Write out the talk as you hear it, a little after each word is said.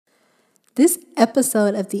This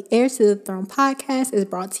episode of the Heir to the Throne podcast is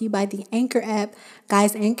brought to you by the Anchor app.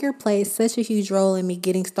 Guys, Anchor plays such a huge role in me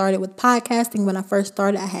getting started with podcasting. When I first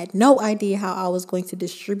started, I had no idea how I was going to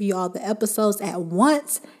distribute all the episodes at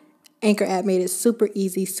once. Anchor app made it super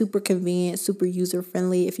easy, super convenient, super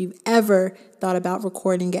user-friendly. If you've ever thought about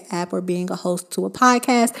recording an app or being a host to a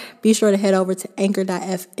podcast, be sure to head over to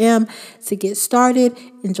anchor.fm to get started.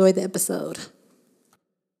 Enjoy the episode.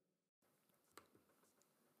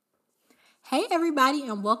 Hey everybody,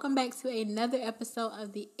 and welcome back to another episode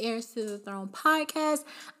of the Heirs to the Throne podcast.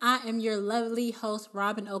 I am your lovely host,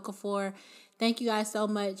 Robin Okafor. Thank you guys so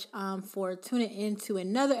much for tuning in to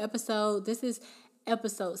another episode. This is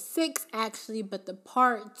episode 6 actually, but the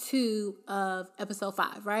part 2 of episode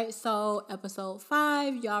 5, right? So episode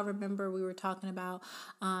 5, y'all remember we were talking about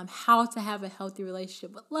how to have a healthy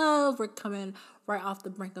relationship with love. We're coming right off the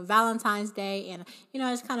brink of Valentine's Day, and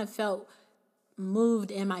I just kind of felt moved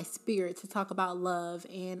in my spirit to talk about love.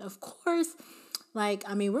 And of course, we're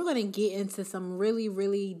going to get into some really,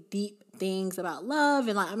 really deep things about love.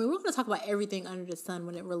 And we're going to talk about everything under the sun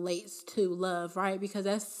when it relates to love, right? Because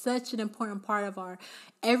that's such an important part of our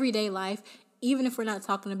everyday life, even if we're not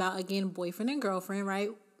talking about, again, boyfriend and girlfriend, right?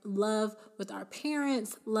 Love with our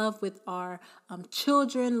parents, love with our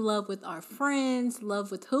children, love with our friends, love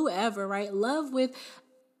with whoever, right? Love with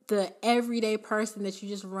the everyday person that you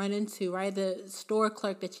just run into, right? The store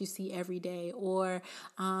clerk that you see every day, or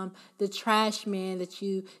the trash man that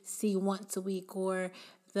you see once a week, or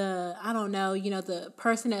the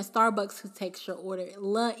person at Starbucks who takes your order.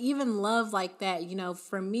 Love like that.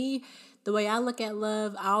 For me, the way I look at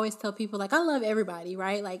love, I always tell people, I love everybody,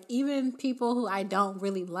 right? Even people who I don't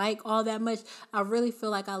really like all that much, I really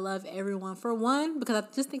feel like I love everyone. For one, because I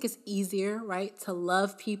just think it's easier, right, to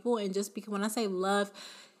love people. And just because when I say love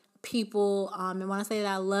people, and when I say that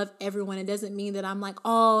I love everyone, it doesn't mean that I'm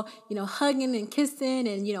hugging and kissing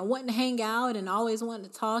and wanting to hang out and always wanting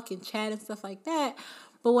to talk and chat and stuff like that.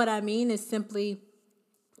 But what I mean is simply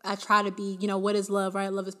I try to be, what is love,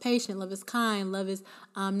 right? Love is patient, love is kind, love is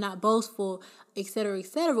not boastful, etc.,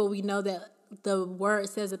 etc. But we know that the word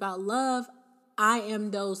says about love, I am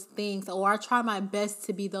those things, or I try my best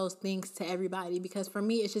to be those things to everybody, because for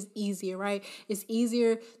me, it's just easier, right? It's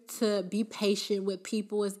easier to be patient with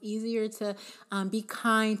people. It's easier to be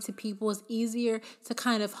kind to people. It's easier to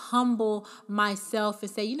kind of humble myself and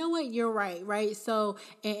say, you know what, you're right, right? So,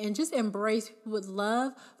 and just embrace with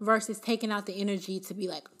love versus taking out the energy to be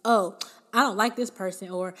like, oh, I don't like this person,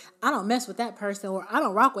 or I don't mess with that person, or I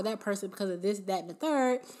don't rock with that person because of this, that, and the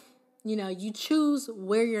third. You choose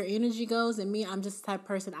where your energy goes. And me, I'm just the type of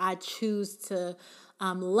person, I choose to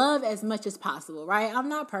love as much as possible, right? I'm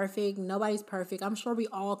not perfect. Nobody's perfect. I'm sure we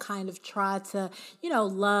all kind of try to,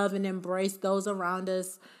 love and embrace those around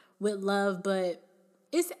us with love, but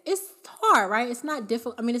it's hard, right? It's not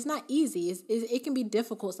difficult. It's not easy. It can be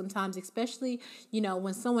difficult sometimes, especially,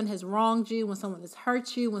 when someone has wronged you, when someone has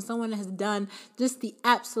hurt you, when someone has done just the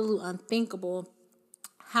absolute unthinkable.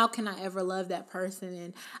 How can I ever love that person?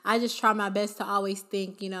 And I just try my best to always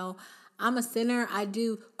think, I'm a sinner. I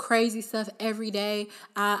do crazy stuff every day.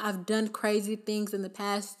 I've done crazy things in the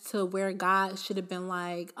past to where God should have been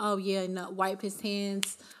like, oh yeah, no, wipe his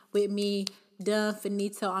hands with me. Done,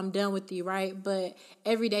 finito, I'm done with you, right? But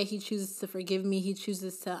every day he chooses to forgive me. He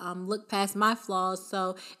chooses to look past my flaws.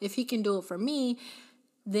 So if he can do it for me,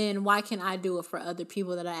 then why can't I do it for other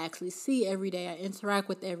people that I actually see every day, I interact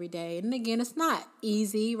with every day? And again, it's not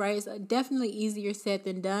easy, right? It's definitely easier said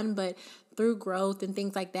than done, but through growth and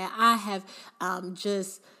things like that, I have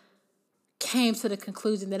just came to the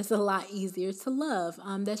conclusion that it's a lot easier to love.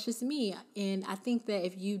 That's just me. And I think that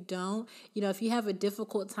if you don't, if you have a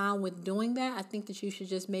difficult time with doing that, I think that you should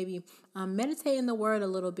just maybe meditate in the word a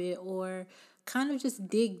little bit, or kind of just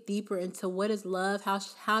dig deeper into what is love, how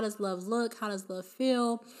does love look, how does love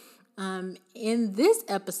feel, in this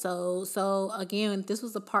episode. So again, this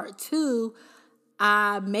was a part 2.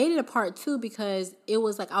 I made it a part 2 because it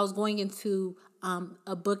was like I was going into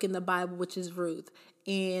a book in the Bible, which is Ruth.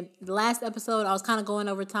 And the last episode, I was kind of going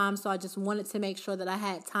over time, so I just wanted to make sure that I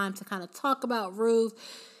had time to kind of talk about Ruth,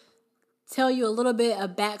 tell you a little bit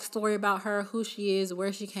of backstory about her, who she is,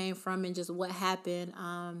 where she came from, and just what happened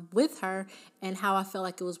with her, and how I felt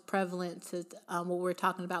like it was prevalent to what we're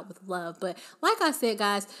talking about with love. But like I said,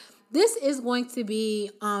 guys, this is going to be,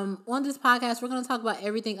 on this podcast, we're going to talk about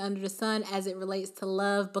everything under the sun as it relates to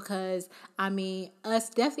love, because, us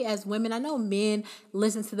definitely as women, I know men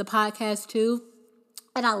listen to the podcast too,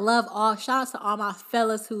 And shout out to all my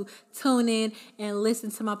fellas who tune in and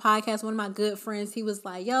listen to my podcast. One of my good friends, he was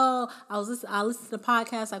like, yo, I listen to the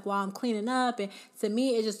podcast like while I'm cleaning up. And to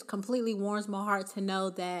me, it just completely warms my heart to know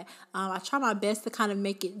that I try my best to kind of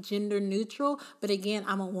make it gender neutral. But again,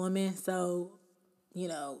 I'm a woman, so,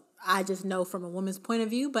 I just know from a woman's point of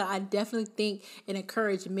view. But I definitely think and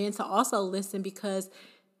encourage men to also listen, because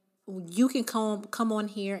you can come on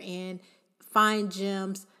here and find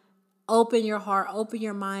gems. Open your heart, open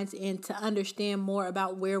your minds, and to understand more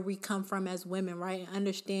about where we come from as women, right? And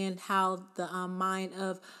understand how the mind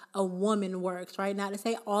of a woman works, right? Not to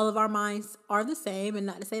say all of our minds are the same, and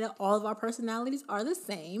not to say that all of our personalities are the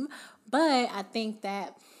same, but I think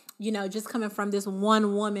that, just coming from this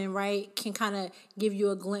one woman, right, can kind of give you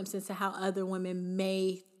a glimpse into how other women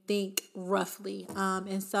may think roughly.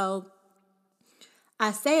 And so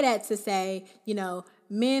I say that to say,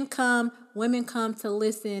 men come, women come to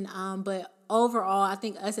listen, but overall, I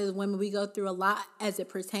think us as women, we go through a lot as it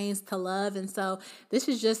pertains to love. And so this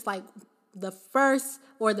is just like the first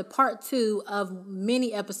or the part 2 of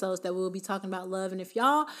many episodes that we'll be talking about love. And if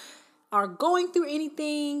y'all are going through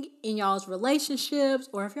anything in y'all's relationships,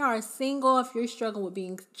 or if y'all are single, if you're struggling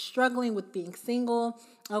with being single,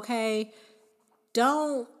 okay,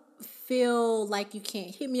 don't feel like you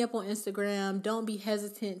can't hit me up on Instagram. Don't be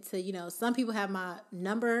hesitant to, some people have my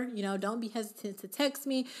number, don't be hesitant to text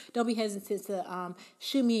me. Don't be hesitant to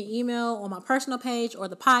shoot me an email on my personal page or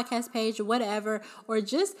the podcast page or whatever. Or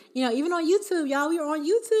just, even on YouTube, y'all, we are on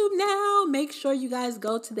YouTube now. Make sure you guys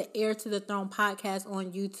go to the Heir to the Throne podcast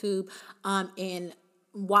on YouTube and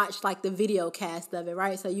watch like the video cast of it,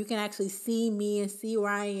 right? So you can actually see me and see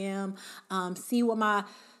where I am, see what my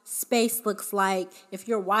space looks like. If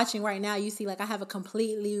you're watching right now, you see like I have a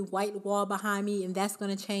completely white wall behind me, and that's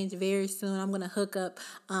going to change very soon. I'm going to hook up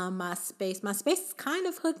my space. My space is kind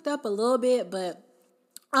of hooked up a little bit, but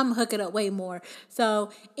I'm hooking up way more.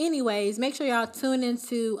 So anyways, make sure y'all tune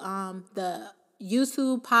into the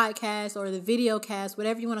YouTube podcast or the video cast,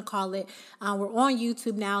 whatever you want to call it. We're on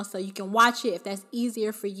YouTube now, so you can watch it if that's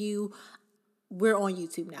easier for you. We're on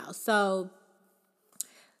YouTube now. So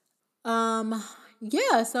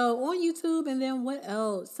yeah, so on YouTube, and then what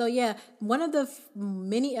else? So yeah, one of the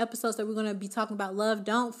many episodes that we're going to be talking about love.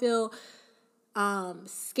 Don't feel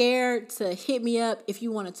scared to hit me up if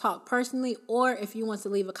you want to talk personally, or if you want to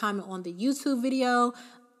leave a comment on the YouTube video.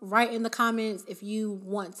 Write in the comments if you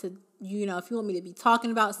want to, if you want me to be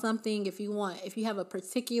talking about something, if you have a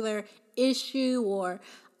particular issue or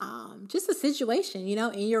just a situation,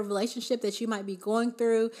 in your relationship that you might be going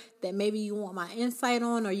through that maybe you want my insight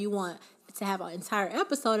on, or you want to have an entire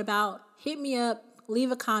episode about. Hit me up,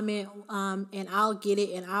 leave a comment, and I'll get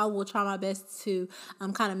it, and I will try my best to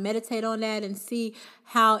kind of meditate on that and see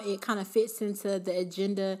how it kind of fits into the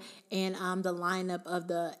agenda and the lineup of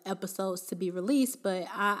the episodes to be released. But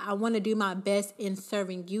I want to do my best in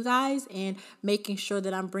serving you guys and making sure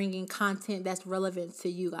that I'm bringing content that's relevant to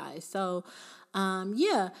you guys. So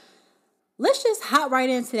yeah. Let's just hop right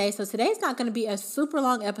in today. So today's not going to be a super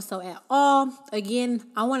long episode at all. Again,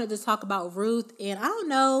 I wanted to talk about Ruth, and I don't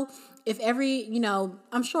know if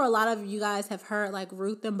I'm sure a lot of you guys have heard like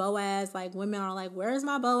Ruth and Boaz, like women are like, where's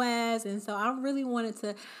my Boaz? And so I really wanted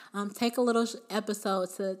to take a little episode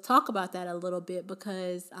to talk about that a little bit,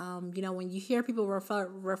 because, when you hear people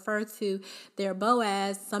refer to their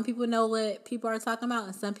Boaz, some people know what people are talking about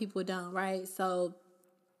and some people don't, right? So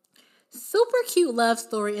super cute love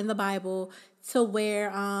story in the Bible, to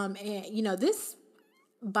where this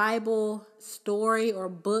Bible story or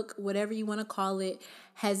book, whatever you want to call it,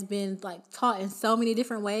 has been like taught in so many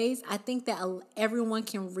different ways. I think that everyone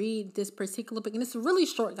can read this particular book, and it's really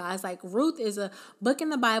short, guys. Like Ruth is a book in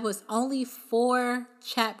the Bible. It's only 4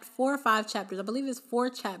 or 5 chapters. I believe it's 4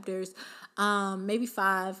 chapters, maybe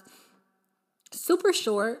 5. Super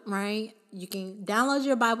short, right? You can download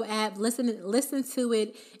your Bible app, listen to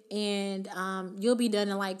it, and you'll be done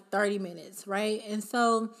in like 30 minutes, right? And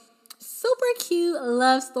so, super cute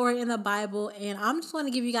love story in the Bible, and I'm just going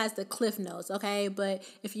to give you guys the cliff notes, okay? But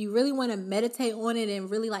if you really want to meditate on it and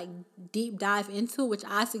really like deep dive into it, which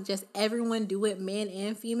I suggest everyone do it, man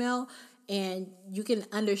and female, and you can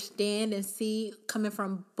understand and see, coming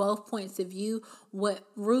from both points of view, what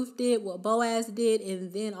Ruth did, what Boaz did,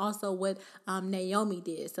 and then also what Naomi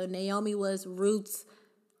did. So Naomi was Ruth's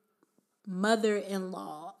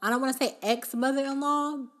mother-in-law. I don't want to say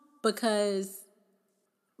ex-mother-in-law, because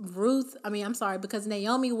because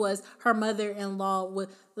Naomi was her mother-in-law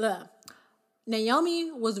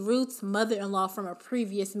Naomi was Ruth's mother-in-law from a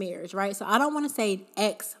previous marriage, right? So I don't want to say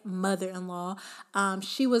ex-mother-in-law.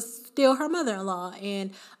 She was still her mother-in-law.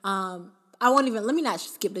 And let me not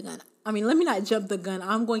skip the gun. let me not jump the gun.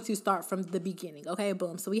 I'm going to start from the beginning. Okay,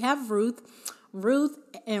 boom. So we have Ruth.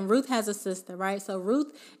 Ruth has a sister, right? So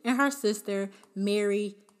Ruth and her sister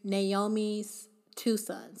marry Naomi's two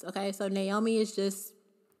sons. Okay, so Naomi is just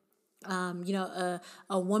a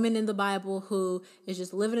woman in the Bible who is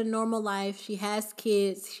just living a normal life. She has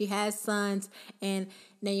kids, she has sons, and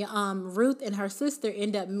Ruth and her sister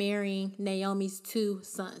end up marrying Naomi's two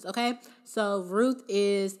sons. Okay, so Ruth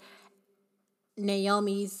is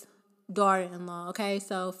Naomi's daughter-in-law. Okay,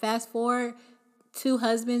 so fast forward, two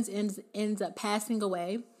husbands ends up passing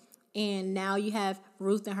away, and now you have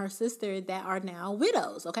Ruth and her sister that are now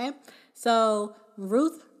widows. Okay, so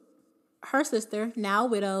Ruth, her sister, now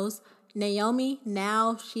widows. Naomi,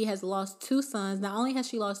 now she has lost two sons. Not only has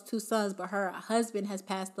she lost two sons, but her husband has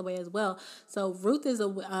passed away as well. So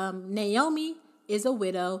Naomi is a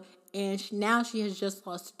widow, and now she has just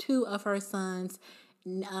lost two of her sons.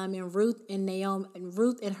 And Ruth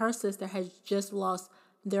and her sister has just lost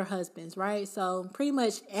their husbands, right? So pretty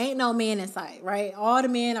much ain't no man in sight, right? All the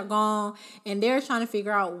men are gone, and they're trying to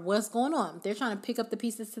figure out what's going on. They're trying to pick up the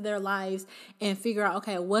pieces to their lives and figure out,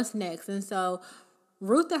 okay, what's next? And so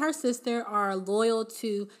Ruth and her sister are loyal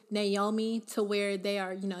to Naomi to where they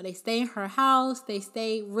are, they stay in her house, they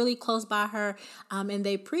stay really close by her, and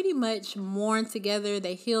they pretty much mourn together,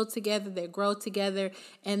 they heal together, they grow together,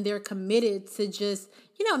 and they're committed to just,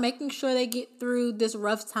 making sure they get through this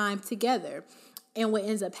rough time together. And what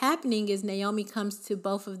ends up happening is Naomi comes to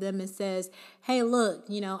both of them and says, hey, look,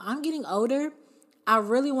 I'm getting older. I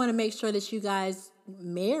really want to make sure that you guys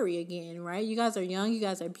marry again, right? You guys are young, you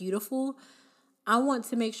guys are beautiful. I want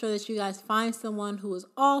to make sure that you guys find someone who is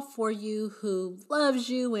all for you, who loves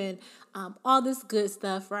you, and all this good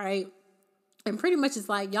stuff, right? And pretty much it's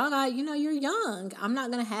like, y'all got, you're young. I'm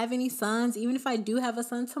not going to have any sons. Even if I do have a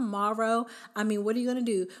son tomorrow, what are you going to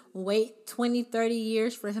do? Wait 20, 30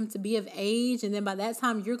 years for him to be of age, and then by that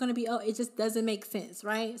time you're going to be, it just doesn't make sense,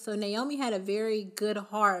 right? So Naomi had a very good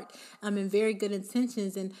heart and very good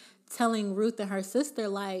intentions, and telling Ruth and her sister,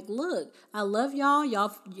 like, look, I love y'all.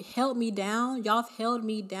 Y'all held me down. Y'all held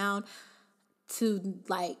me down to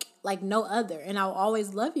like no other. And I'll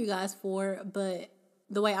always love you guys for it. But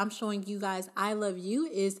the way I'm showing you guys I love you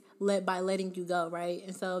is by letting you go, right?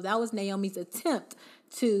 And so that was Naomi's attempt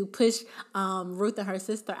to push Ruth and her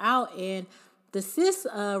sister out. And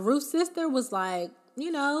Ruth's sister was like,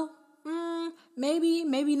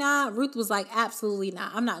 maybe not. Ruth was like, absolutely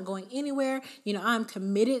not. I'm not going anywhere. I'm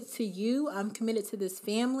committed to you. I'm committed to this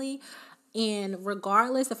family. And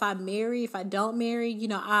regardless if I marry, if I don't marry, me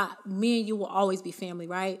and you will always be family,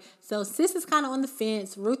 right? So sis is kind of on the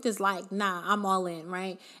fence. Ruth is like, nah, I'm all in,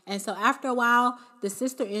 right? And so after a while, the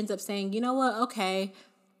sister ends up saying, you know what? Okay,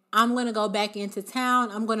 I'm going to go back into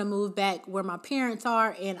town. I'm going to move back where my parents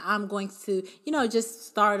are, and I'm going to, just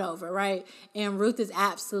start over, right? And Ruth is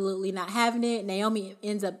absolutely not having it. Naomi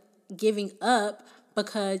ends up giving up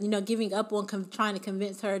because, giving up on trying to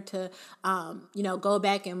convince her to, go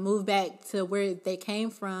back and move back to where they came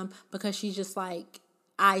from, because she's just like,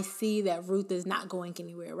 I see that Ruth is not going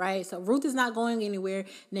anywhere, right? So Ruth is not going anywhere.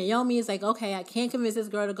 Naomi is like, okay, I can't convince this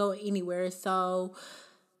girl to go anywhere, so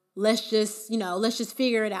let's just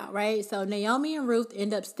figure it out, right? So Naomi and Ruth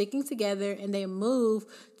end up sticking together, and they move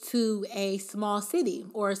to a small city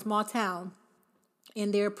or a small town.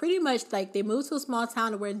 And they're pretty much like, they move to a small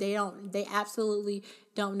town where they absolutely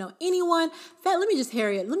don't know anyone. In fact, let me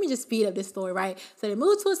just speed up this story, right? So they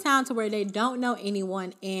move to a town to where they don't know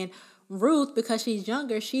anyone, and Ruth, because she's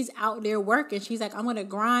younger, she's out there working. She's like, I'm going to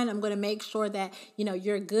grind. I'm going to make sure that,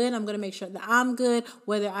 you're good. I'm going to make sure that I'm good,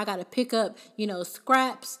 whether I got to pick up,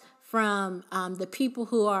 scraps from the people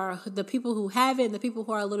who have it and the people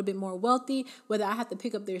who are a little bit more wealthy, whether I have to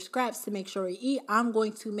pick up their scraps to make sure we eat, I'm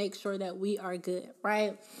going to make sure that we are good,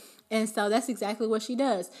 right? And so that's exactly what she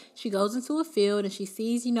does. She goes into a field and she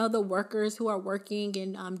sees, the workers who are working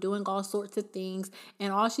and doing all sorts of things.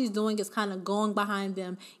 And all she's doing is kind of going behind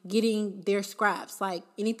them, getting their scraps. Like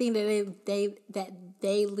anything that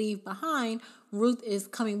they leave behind, Ruth is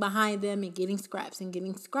coming behind them and getting scraps,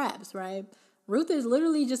 right? Ruth is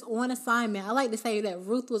literally just on assignment. I like to say that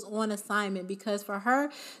Ruth was on assignment, because for her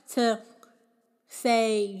to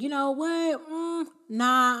say, you know what,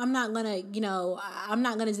 I'm not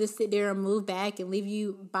gonna just sit there and move back and leave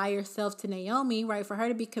you by yourself to Naomi, right? For her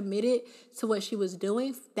to be committed to what she was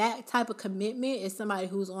doing, that type of commitment is somebody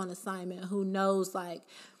who's on assignment, who knows, like,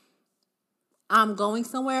 I'm going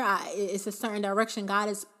somewhere. It's a certain direction God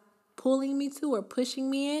is pulling me to or pushing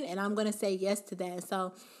me in, and I'm gonna say yes to that.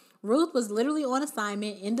 So Ruth was literally on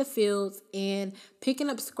assignment in the fields and picking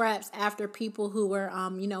up scraps after people who were,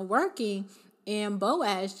 working. And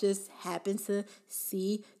Boaz just happened to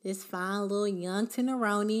see this fine little young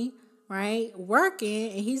tenderoni, right,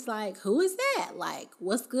 working. And he's like, who is that? Like,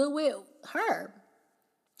 what's good with her?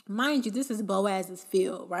 Mind you, this is Boaz's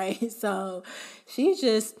field, right? So she's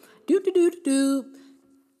just doop,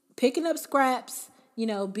 picking up scraps,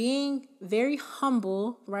 being very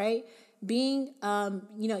humble, right? Being,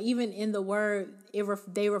 even in the word,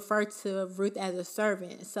 they refer to Ruth as a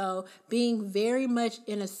servant. So being very much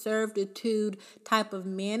in a servitude type of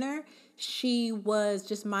manner, she was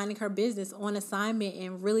just minding her business on assignment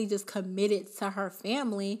and really just committed to her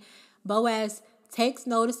family. Boaz takes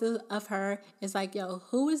notice of her. It's like, yo,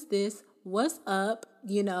 who is this? What's up,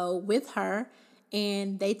 with her?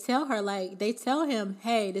 And they tell him,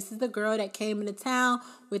 hey, this is the girl that came into town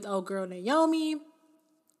with old girl Naomi.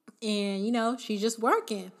 And, she's just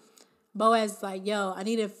working. Boaz is like, yo, I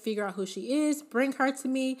need to figure out who she is. Bring her to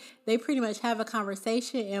me. They pretty much have a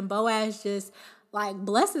conversation. And Boaz just,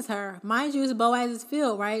 blesses her. Mind you, it's Boaz's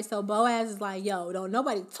field, right? So Boaz is like, yo, don't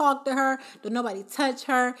nobody talk to her. Don't nobody touch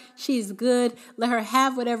her. She's good. Let her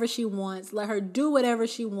have whatever she wants. Let her do whatever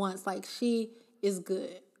she wants. Like, she is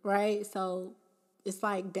good, right? So it's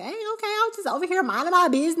like, dang, okay, I was just over here minding my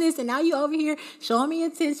business, and now you over here showing me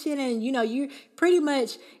attention, and you're pretty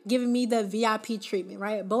much giving me the VIP treatment,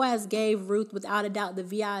 right? Boaz gave Ruth, without a doubt, the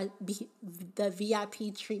VIP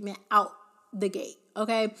treatment out the gate.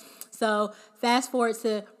 Okay, so fast forward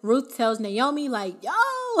to Ruth tells Naomi, like, yo,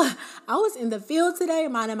 I was in the field today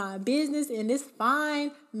minding my business, and this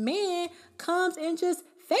fine man comes and just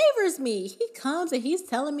favors me. He comes and he's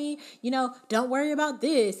telling me, don't worry about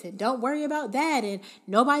this and don't worry about that, and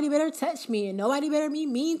nobody better touch me, and nobody better be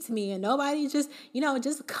mean to me, and nobody just,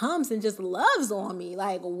 just comes and just loves on me.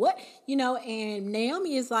 Like, what? And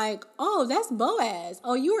Naomi is like, oh, that's Boaz.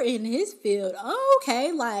 Oh, you were in his field. Oh,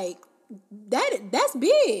 okay, like, that's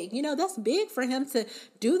big. That's big for him to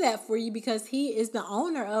do that for you, because he is the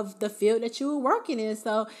owner of the field that you were working in.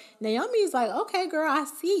 So Naomi is like, okay, girl, I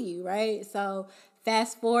see you, right? So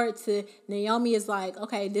fast forward to Naomi is like,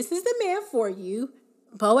 okay, this is the man for you.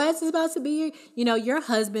 Boaz is about to be, your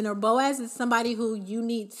husband, or Boaz is somebody who you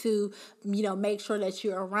need to, make sure that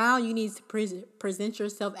you're around. You need to present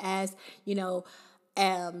yourself as,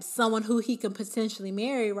 someone who he can potentially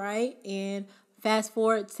marry, right? And fast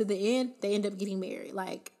forward to the end, they end up getting married,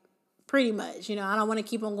 like, pretty much. I don't want to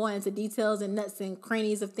keep on going into details and nuts and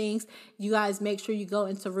crannies of things. You guys make sure you go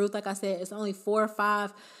into Ruth. Like I said, it's only 4 or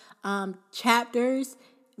 5 chapters,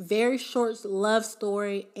 very short love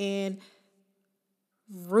story, and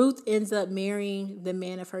Ruth ends up marrying the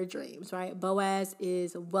man of her dreams, right? Boaz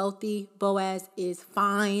is wealthy. Boaz is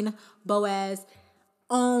fine. Boaz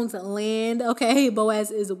owns land, okay?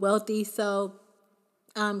 Boaz is wealthy. So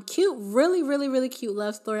cute, really, really, really cute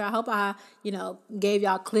love story. I hope I, gave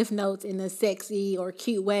y'all cliff notes in a sexy or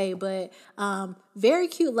cute way, but very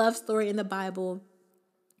cute love story in the Bible.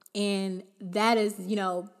 And that is,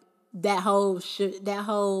 that whole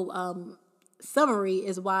summary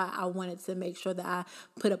is why I wanted to make sure that I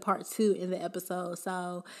put a part 2 in the episode.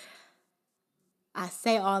 So I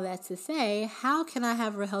say all that to say, how can I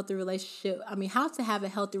have a healthy relationship? How to have a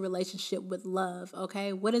healthy relationship with love,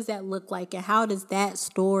 okay? What does that look like? And how does that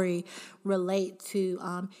story relate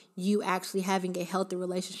to you actually having a healthy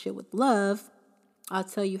relationship with love? I'll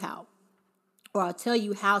tell you how. Or I'll tell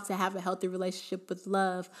you how to have a healthy relationship with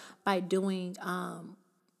love by doing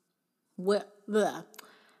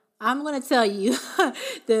I'm going to tell you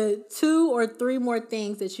the 2 or 3 more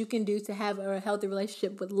things that you can do to have a healthy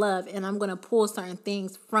relationship with love. And I'm going to pull certain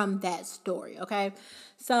things from that story. Okay.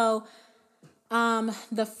 So,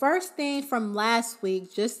 the first thing from last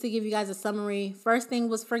week, just to give you guys a summary, first thing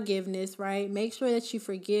was forgiveness, right? Make sure that you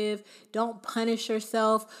forgive. Don't punish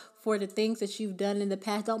yourself for the things that you've done in the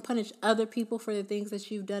past. Don't punish other people for the things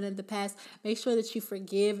that you've done in the past. Make sure that you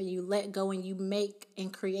forgive and you let go, and you make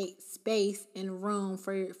and create space and room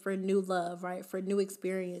for new love, right? For new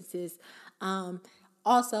experiences.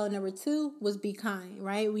 Also, number 2 was be kind,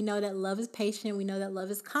 right? We know that love is patient. We know that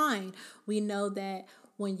love is kind. We know that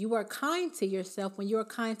when you are kind to yourself, when you are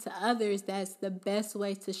kind to others, that's the best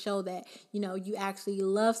way to show that, you actually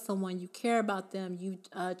love someone, you care about them, you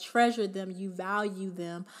treasure them, you value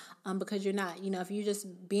them, because you're not, if you're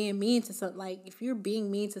just being mean to something, like if you're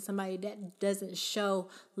being mean to somebody, that doesn't show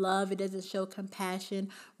love, it doesn't show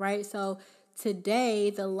compassion, right? So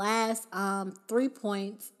today, the last 3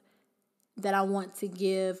 points that I want to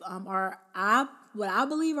give are what I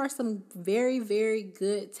believe are some very, very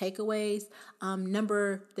good takeaways.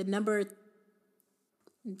 The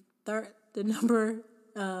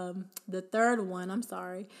third one,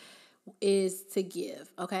 is to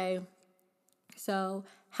give. Okay. So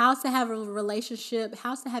how to have a relationship,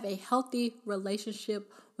 how to have a healthy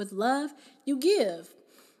relationship with love, you give.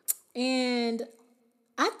 And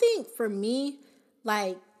I think for me,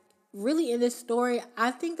 like, really in this story,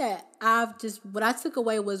 I think that what I took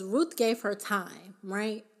away was Ruth gave her time,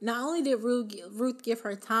 right? Not only did Ruth give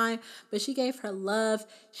her time, but she gave her love,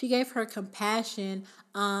 she gave her compassion,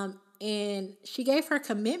 and she gave her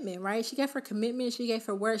commitment, right? She gave her commitment, she gave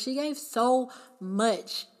her word, she gave so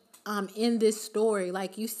much in this story.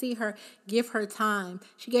 Like, you see her give her time.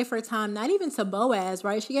 She gave her time not even to Boaz,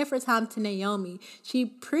 right? She gave her time to Naomi. She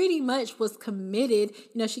pretty much was committed.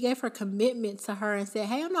 She gave her commitment to her and said,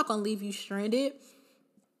 hey, I'm not going to leave you stranded,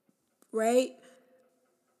 right?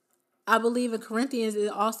 I believe in Corinthians,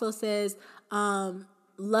 it also says,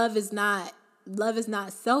 love is not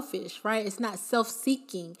selfish, right? It's not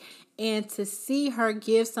self-seeking. And to see her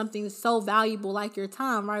give something so valuable like your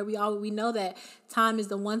time, right? We know that time is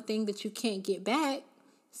the one thing that you can't get back.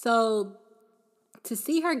 So to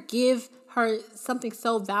see her give her something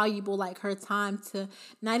so valuable like her time to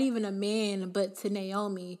not even a man, but to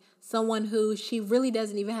Naomi, someone who she really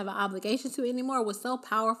doesn't even have an obligation to anymore, was so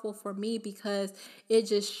powerful for me, because it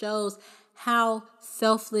just shows how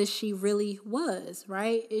selfless she really was,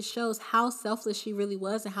 right? It shows how selfless she really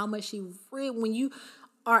was, and how much she really, when you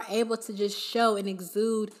are able to just show and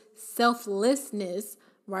exude selflessness,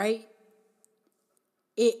 right?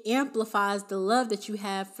 It amplifies the love that you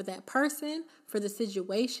have for that person, for the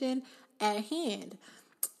situation at hand.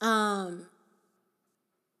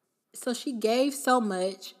 So she gave so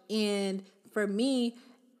much, and for me,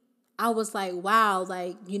 I was like, wow,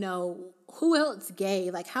 like, who else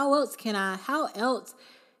gave? Like, how else can I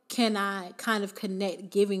kind of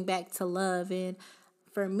connect giving back to love? And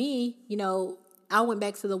for me, I went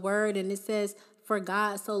back to the word, and it says, for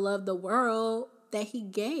God so loved the world that he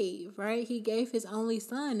gave, right? He gave his only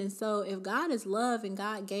son. And so if God is love and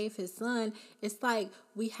God gave his son, it's like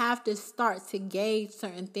we have to start to gauge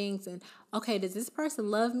certain things. And okay, does this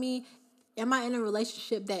person love me? Am I in a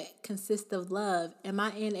relationship that consists of love? Am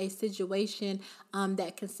I in a situation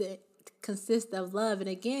that consists of love? And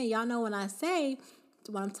again, y'all know when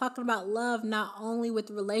I'm talking about love, not only with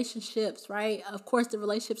relationships, right? Of course, the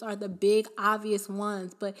relationships are the big, obvious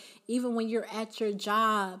ones. But even when you're at your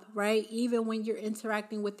job, right? Even when you're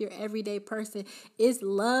interacting with your everyday person, is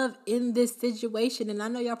love in this situation? And I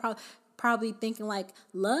know y'all probably thinking like,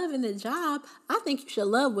 love in the job? I think you should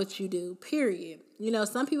love what you do, period.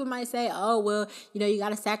 Some people might say, oh, well, you got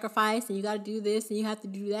to sacrifice and you got to do this and you have to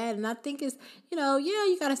do that. And I think it's, yeah,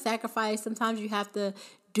 you got to sacrifice. Sometimes you have to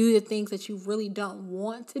do the things that you really don't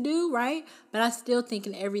want to do, right? But I still think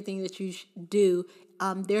in everything that you do,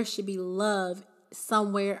 there should be love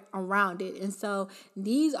somewhere around it. And so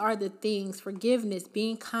these are the things: forgiveness,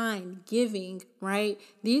 being kind, giving, right?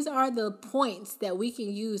 These are the points that we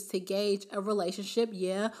can use to gauge a relationship,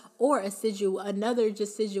 or another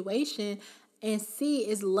situation, and see,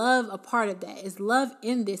 is love a part of that? Is love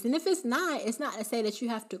in this? And if it's not to say that you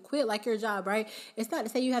have to quit like your job, right? It's not to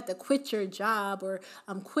say you have to quit your job or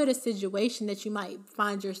quit a situation that you might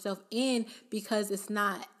find yourself in because it's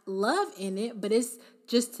not love in it, but it's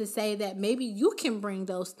just to say that maybe you can bring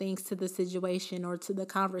those things to the situation or to the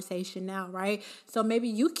conversation now, right? So maybe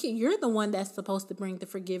you're the one that's supposed to bring the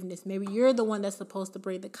forgiveness. Maybe you're the one that's supposed to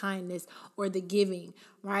bring the kindness or the giving,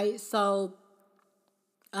 right? So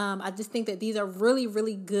I just think that these are really,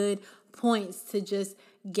 really good points to just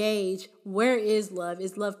gauge, where is love?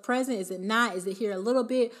 Is love present? Is it not? Is it here a little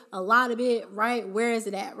bit, a lot of it, right? Where is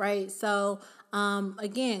it at, right? So,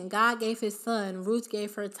 again, God gave his son. Ruth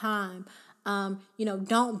gave her time.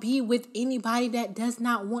 Don't be with anybody that does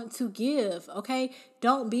not want to give, okay?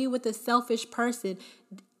 Don't be with a selfish person.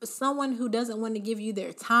 Someone who doesn't want to give you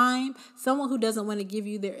their time, someone who doesn't want to give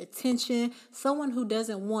you their attention, someone who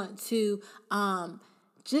doesn't want to,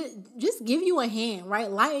 just give you a hand, right?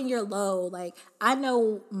 Lighten your load. Like, I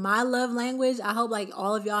know my love language. I hope like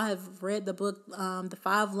all of y'all have read the book, The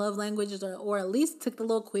 5 Love Languages, or at least took the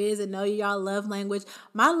little quiz and know y'all love language.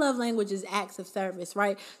 My love language is acts of service,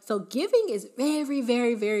 right? So giving is very,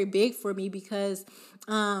 very, very big for me, because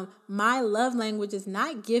my love language is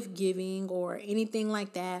not gift giving or anything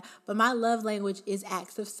like that, but my love language is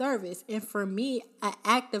acts of service. And for me, an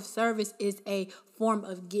act of service is a form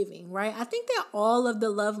of giving, right? I think that all of the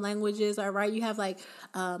love languages are, right. You have like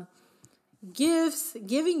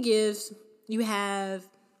giving gifts, you have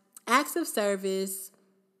acts of service,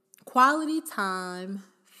 quality time,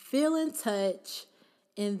 feel in touch,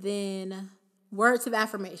 and then words of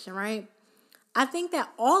affirmation, right? I think that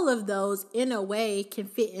all of those, in a way, can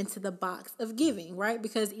fit into the box of giving, right?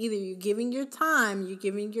 Because either you're giving your time, you're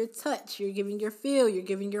giving your touch, you're giving your feel, you're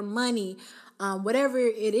giving your money, whatever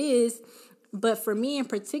it is. But for me in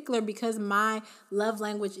particular, because my love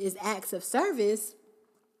language is acts of service,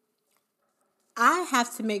 I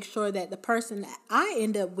have to make sure that the person that I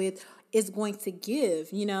end up with is going to give,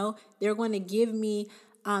 they're going to give me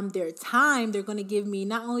their time. They're going to give me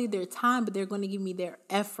not only their time, but they're going to give me their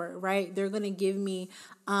effort, right? They're going to give me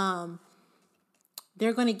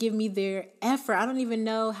their effort. I don't even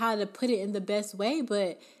know how to put it in the best way,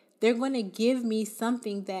 but they're going to give me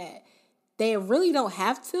something that they really don't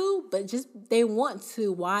have to, but just they want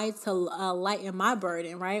to. Why? To lighten my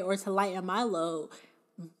burden, right? Or to lighten my load.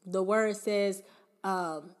 The word says,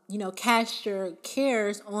 cast your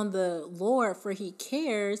cares on the Lord, for he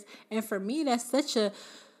cares. And for me, that's such a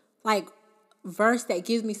verse that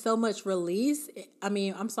gives me so much relief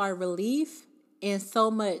and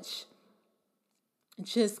so much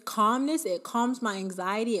just calmness. It calms my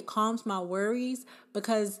anxiety. It calms my worries,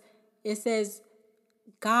 because it says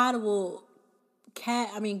God will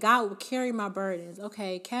carry my burdens.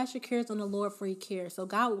 Okay, cast your cares on the Lord, for he cares. So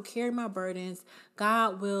God will carry my burdens.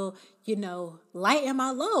 God will, lighten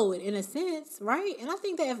my load in a sense, right? And I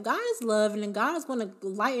think that if God is loving and God is going to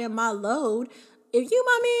lighten my load, if you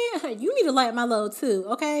my man, you need to lighten my load too,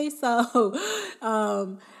 okay? So,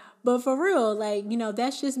 but for real,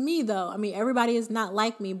 that's just me though. I mean, everybody is not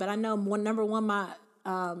like me, but I know number one, my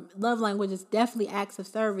love language is definitely acts of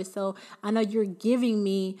service. So I know you're giving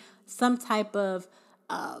me some type of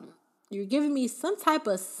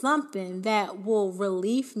something that will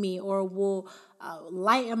relieve me, or will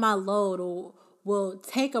lighten my load, or will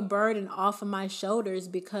take a burden off of my shoulders,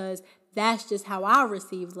 because that's just how I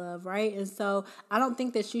receive love, right? And so I don't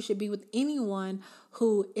think that you should be with anyone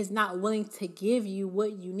who is not willing to give you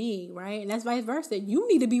what you need, right? And that's vice versa. You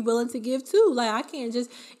need to be willing to give too. I can't just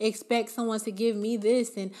expect someone to give me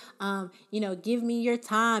this and, give me your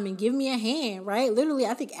time and give me a hand, right? Literally,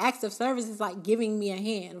 I think acts of service is like giving me a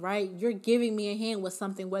hand, right? You're giving me a hand with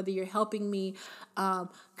something, whether you're helping me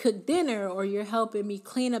cook dinner, or you're helping me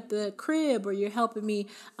clean up the crib, or you're helping me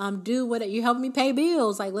you're helping me pay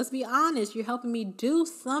bills. Let's be honest, you're helping me do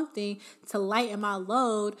something to lighten my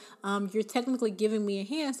load. You're technically giving me a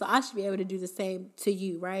hand, so I should be able to do the same to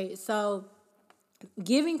you, right? So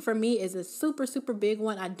giving for me is a super, super big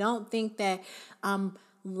one. I don't think that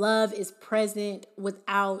love is present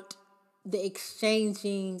without the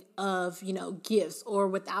exchanging of, gifts, or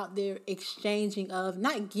without the exchanging of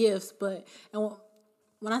not gifts, but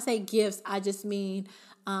when I say gifts, I just mean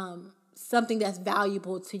something that's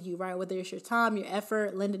valuable to you, right? Whether it's your time, your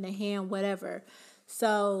effort, lending a hand, whatever.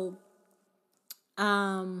 So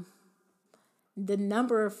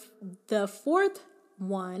the fourth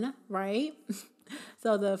one, right?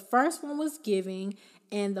 So the first one was giving,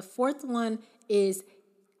 and the fourth one is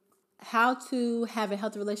how to have a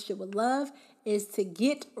healthy relationship with love, is to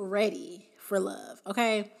get ready for love,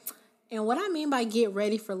 okay? And what I mean by get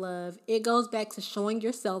ready for love, it goes back to showing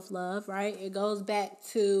yourself love, right? It goes back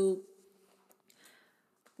to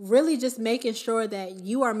really just making sure that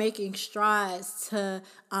you are making strides to,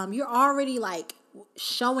 you're already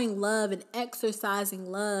showing love and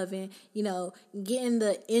exercising love, and, getting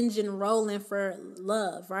the engine rolling for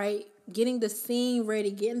love, right? Getting the scene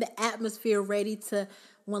ready, getting the atmosphere ready to,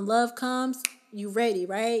 when love comes, you ready,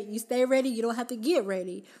 right? You stay ready. You don't have to get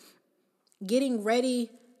ready. Getting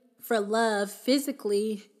ready for love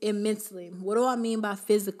physically and mentally. What do I mean by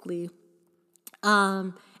physically?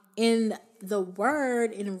 In the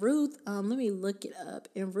word in Ruth, let me look it up.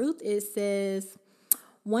 In Ruth, it says,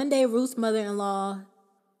 one day Ruth's mother-in-law,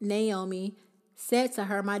 Naomi, said to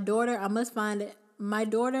her, My daughter, I must find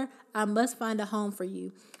a home for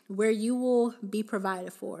you, where you will be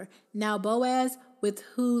provided for. Now Boaz, with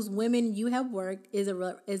whose women you have worked, is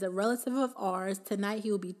a relative of ours. Tonight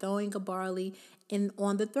he will be throwing a barley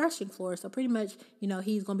on the threshing floor. So pretty much,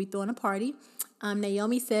 he's going to be throwing a party.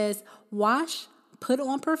 Naomi says, wash, put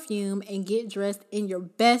on perfume, and get dressed in your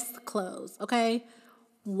best clothes. Okay?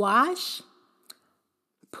 Wash,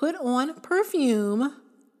 put on perfume,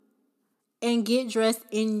 and get dressed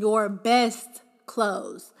in your best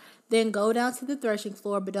clothes. Then go down to the threshing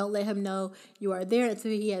floor, but don't let him know you are there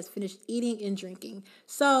until he has finished eating and drinking.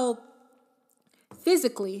 So,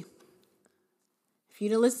 physically, if you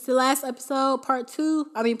didn't listen to the last episode, part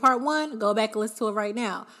 1, go back and listen to it right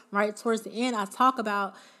now. Right towards the end, I talk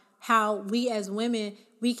about how we as women,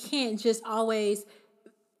 we can't just always,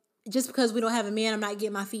 just because we don't have a man, I'm not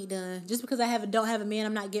getting my feet done. Just because I don't have a man,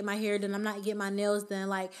 I'm not getting my hair done. I'm not getting my nails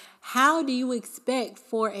done. How do you expect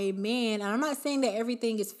for a man? And I'm not saying that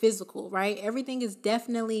everything is physical, right? Everything is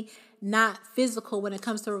definitely not physical when it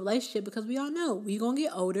comes to a relationship, because we all know we're going to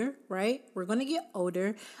get older, right? We're going to get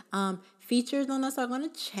older. features on us are going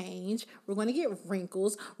to change. We're going to get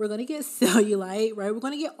wrinkles. We're going to get cellulite, right? We're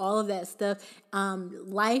going to get all of that stuff.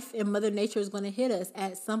 Life and Mother Nature is going to hit us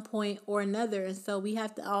at some point or another. And so we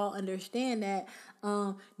have to all understand that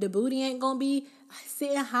the booty ain't going to be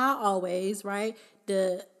sitting high always, right?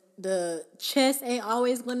 The chest ain't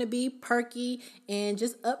always going to be perky and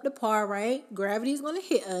just up to par, right? Gravity is going to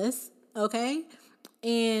hit us, okay?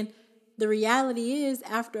 And the reality is,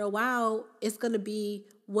 after a while, it's going to be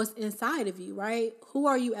what's inside of you, right? Who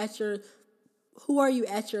are you at your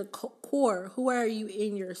core? Who are you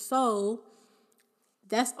in your soul?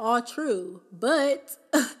 That's all true. But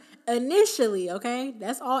initially, okay?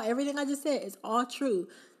 That's all, everything I just said is all true.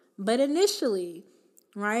 But initially,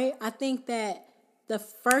 right? I think that the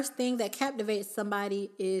first thing that captivates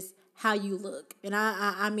somebody is how you look. And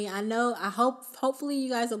I mean, hopefully you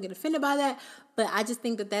guys don't get offended by that, but I just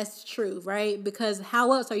think that that's true, right? Because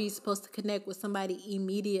how else are you supposed to connect with somebody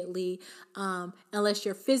immediately, unless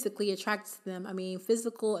you're physically attracted to them? I mean,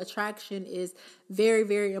 physical attraction is very,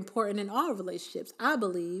 very important in all relationships, I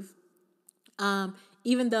believe.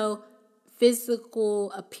 Even though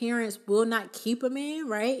physical appearance will not keep a man,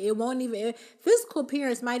 right? It won't even, physical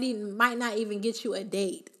appearance might not even get you a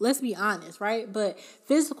date. Let's be honest, right? But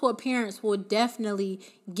physical appearance will definitely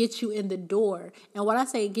get you in the door. And when I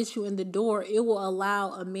say get you in the door, it will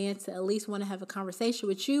allow a man to at least want to have a conversation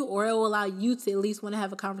with you, or it will allow you to at least want to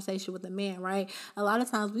have a conversation with a man, right? A lot of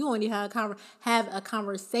times we won't even have a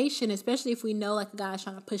conversation, especially if we know like a guy's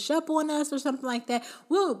trying to push up on us or something like that.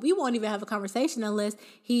 We won't even have a conversation unless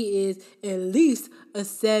he is at least a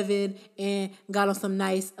 7 and got on some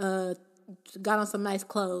nice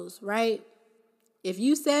clothes, right? If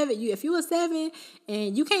you a 7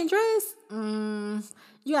 and you can't dress,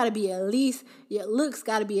 you gotta be at least, your looks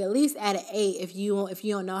gotta be at least at an 8 if you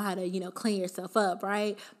don't know how to, clean yourself up,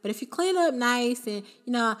 right? But if you clean up nice and,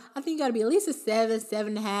 I think you gotta be at least a 7,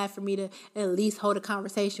 7.5 for me to at least hold a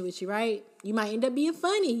conversation with you, right? You might end up being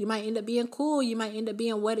funny. You might end up being cool. You might end up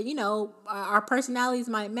being what, our personalities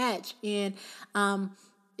might match. And,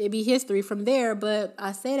 it'd be history from there. But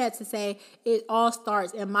I say that to say it all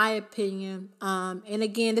starts, in my opinion. And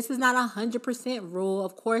again, this is not 100% rule.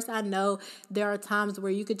 Of course, I know there are times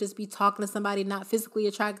where you could just be talking to somebody, not physically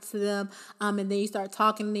attracted to them. And then you start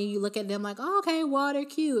talking and then you look at them like, oh, okay, well, they're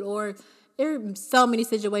cute. Or there are so many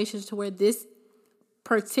situations to where this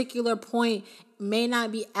particular point may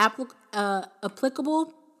not be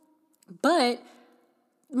applicable, but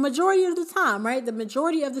majority of the time, right? The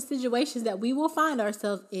majority of the situations that we will find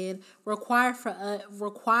ourselves in require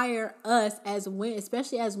us as women,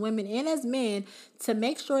 especially as women and as men, to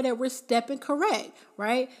make sure that we're stepping correct,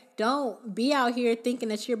 right? Don't be out here thinking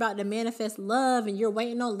that you're about to manifest love and you're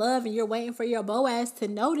waiting on love and you're waiting for your Boaz to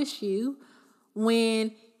notice you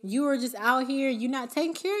when you are just out here, you're not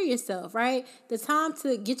taking care of yourself, right? The time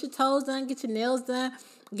to get your toes done, get your nails done,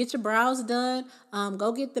 get your brows done,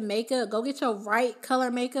 go get the makeup, go get your right color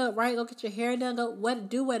makeup, right? Go get your hair done,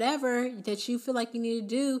 do whatever that you feel like you need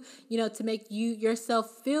to do, to make yourself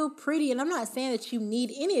feel pretty. And I'm not saying that you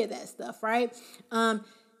need any of that stuff, right?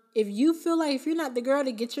 If you feel like if you're not the girl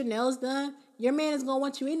to get your nails done, your man is gonna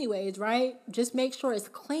want you anyways, right? Just make sure it's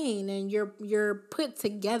clean and you're put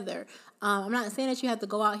together. I'm not saying that you have to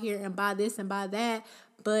go out here and buy this and buy that,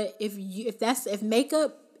 but if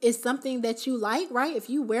makeup is something that you like, right? If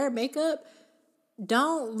you wear makeup,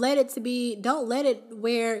 don't let it be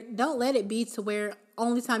to where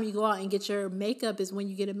only time you go out and get your makeup is when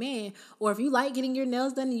you get a man. Or if you like getting your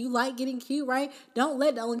nails done and you like getting cute, right? Don't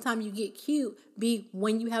let the only time you get cute be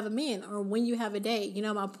when you have a man or when you have a date.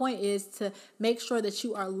 My point is to make sure that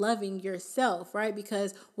you are loving yourself, right?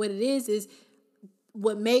 Because what it is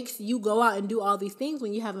what makes you go out and do all these things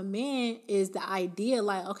when you have a man is the idea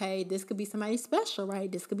like, okay, this could be somebody special, right?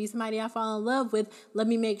 This could be somebody I fall in love with. Let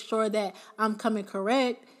me make sure that I'm coming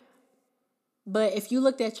correct. But if you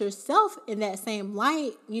looked at yourself in that same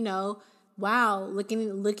light, wow, looking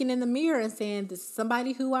in the mirror and saying, this is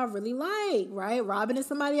somebody who I really like, right? Robin is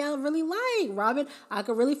somebody I really like. Robin, I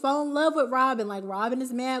could really fall in love with Robin. Like, Robin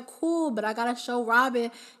is mad cool, but I got to show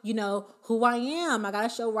Robin, who I am. I got to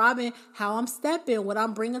show Robin how I'm stepping, what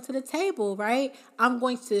I'm bringing to the table, right? I'm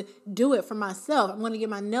going to do it for myself. I'm going to get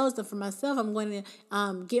my nails done for myself. I'm going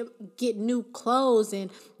to get new clothes and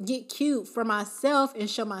get cute for myself and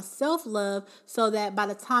show myself love so that by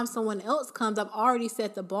the time someone else comes, I've already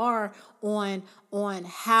set the bar on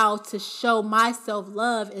how to show myself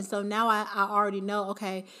love. And so now I already know,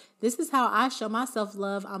 okay, This is how I show myself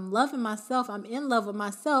love. I'm loving myself. I'm in love with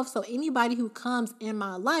myself. So anybody who comes in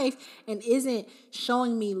my life and isn't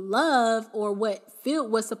showing me love or what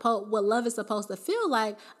love is supposed to feel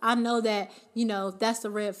like, I know that, that's a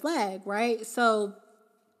red flag, right? So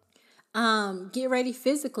get ready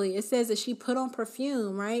physically. It says that she put on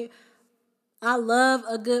perfume, right? I love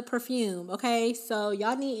a good perfume, okay? So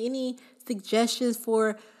y'all need any suggestions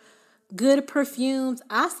for good perfumes?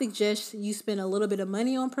 I suggest you spend a little bit of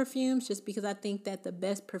money on perfumes just because I think that the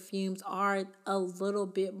best perfumes are a little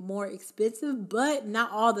bit more expensive, but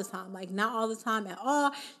not all the time. Like, not all the time at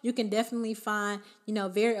all. You can definitely find,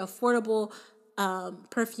 very affordable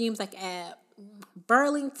perfumes like at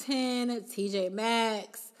Burlington, TJ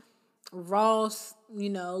Maxx, Ross,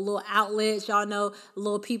 little outlets. Y'all know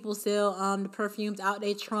little people sell the perfumes out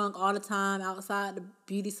their trunk all the time outside the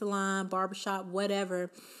beauty salon, barbershop,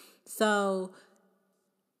 whatever. So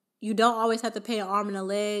you don't always have to pay an arm and a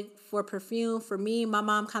leg for perfume. For me, my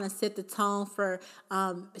mom kind of set the tone for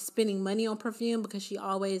spending money on perfume because she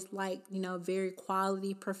always liked, very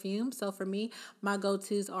quality perfume. So for me, my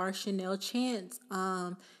go-tos are Chanel Chance.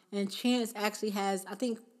 And Chance actually has, I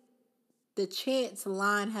think, the Chance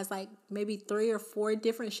line has like maybe 3 or 4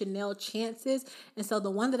 different Chanel Chances. And so the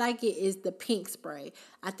one that I get is the pink spray.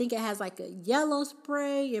 I think it has like a yellow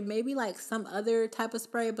spray and maybe like some other type of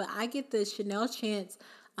spray, but I get the Chanel Chance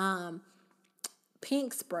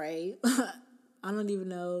pink spray. I don't even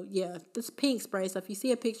know. Yeah, this pink spray. So if you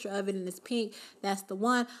see a picture of it and it's pink, that's the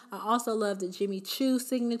one. I also love the Jimmy Choo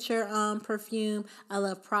signature perfume. I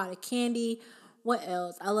love Prada Candy. What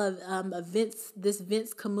else? I love Vince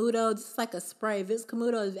Camuto. This is like a spray. Vince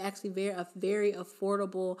Camuto is actually a very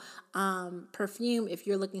affordable perfume. If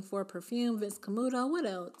you're looking for a perfume, Vince Camuto. What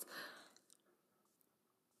else?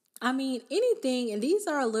 I mean, anything, and these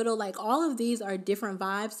are a little, like, all of these are different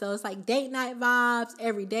vibes. So it's like date night vibes,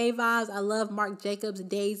 everyday vibes. I love Marc Jacobs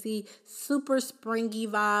Daisy, super springy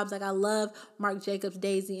vibes. Like, I love Marc Jacobs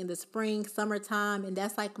Daisy in the spring, summertime, and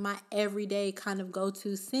that's like my everyday kind of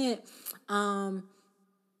go-to scent.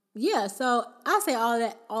 Yeah, so I say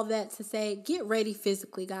all that to say, get ready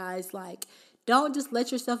physically, guys. Like, don't just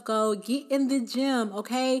let yourself go. Get in the gym,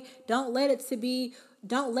 okay? Don't let it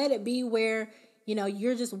be where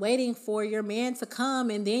you're just waiting for your man to come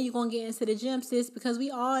and then you're going to get into the gym, sis, because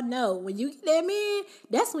we all know when you get that man,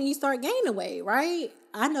 that's when you start gaining weight, right?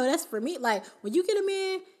 I know that's for me. Like, when you get a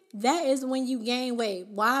man, that is when you gain weight.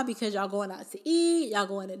 Why? Because y'all going out to eat, y'all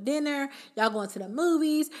going to dinner, y'all going to the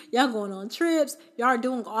movies, y'all going on trips, y'all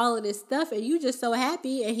doing all of this stuff, and you just so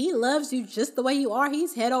happy, and he loves you just the way you are.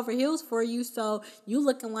 He's head over heels for you, so you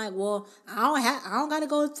looking like, well, I don't got to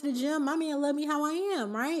go to the gym. My man love me how I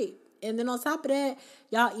am, right? And then on top of that,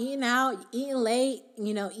 y'all eating out, eating late,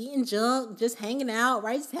 eating junk, just hanging out,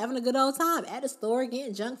 right? Just having a good old time at the store,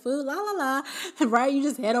 getting junk food, la, la, la, right? You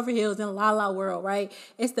just head over heels in la, la world, right?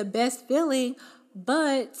 It's the best feeling,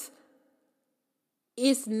 but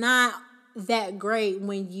it's not that great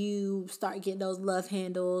when you start getting those love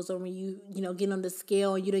handles or when you get on the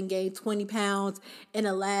scale and you done gain 20 pounds in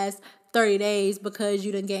the last 30 days because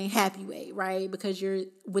you done gain happy weight, right? Because you're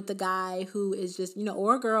with the guy who is just,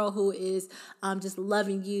 or a girl who is just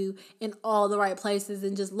loving you in all the right places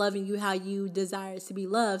and just loving you how you desire to be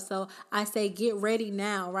loved. So I say get ready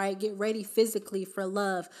now, right? Get ready physically for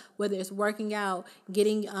love, whether it's working out,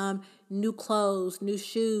 getting new clothes, new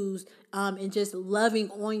shoes, and just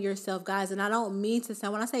loving on yourself, guys. And I don't mean to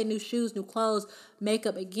sound, when I say new shoes, new clothes,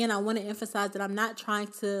 makeup, again, I want to emphasize that I'm not trying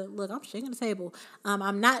to, look, I'm shaking the table.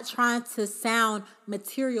 I'm not trying to sound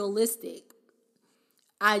materialistic.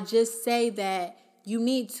 I just say that you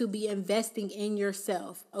need to be investing in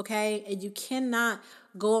yourself, okay? And you cannot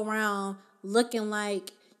go around looking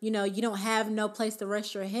like, you don't have no place to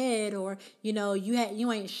rest your head, or,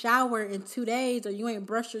 you ain't showered in 2 days, or you ain't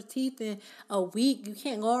brushed your teeth in a week. You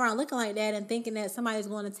can't go around looking like that and thinking that somebody's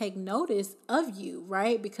going to take notice of you,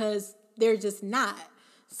 right? Because they're just not.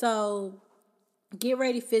 So get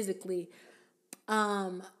ready physically.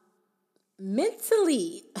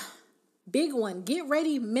 Mentally, big one, get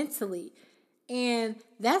ready mentally. And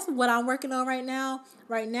that's what I'm working on right now.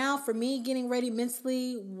 Right now, for me, getting ready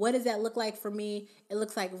mentally, what does that look like for me? It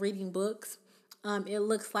looks like reading books. It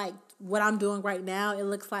looks like what I'm doing right now. It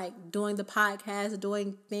looks like doing the podcast,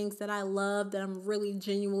 doing things that I love, that I'm really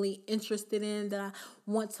genuinely interested in, that I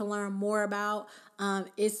want to learn more about.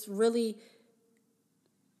 It really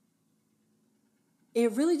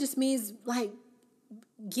just means like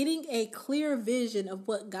getting a clear vision of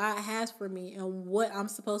what God has for me and what I'm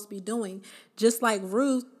supposed to be doing. Just like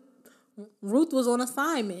Ruth, Ruth was on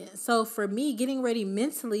assignment. So for me, getting ready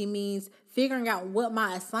mentally means figuring out what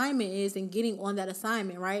my assignment is and getting on that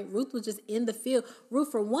assignment, right? Ruth was just in the field.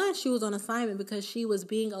 Ruth, for one, she was on assignment because she was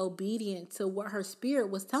being obedient to what her spirit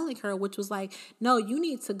was telling her, which was like, no, you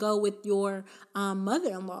need to go with your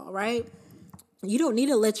mother-in-law, right? You don't need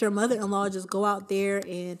to let your mother-in-law just go out there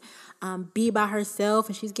and be by herself,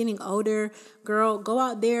 and she's getting older. Girl, go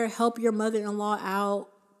out there, help your mother-in-law out,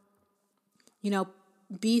 you know,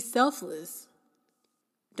 be selfless.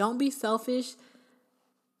 Don't be selfish.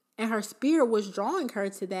 And her spirit was drawing her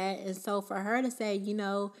to that. And so for her to say,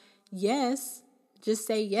 yes, just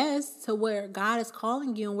say yes to where God is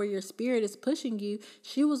calling you and where your spirit is pushing you.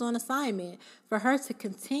 She was on assignment. For her to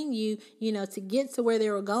continue, to get to where they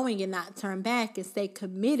were going and not turn back and stay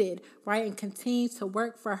committed, right? And continue to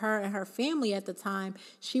work for her and her family at the time.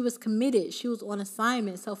 She was committed. She was on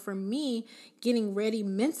assignment. So for me, getting ready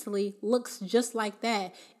mentally looks just like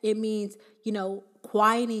that. It means,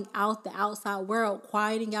 quieting out the outside world,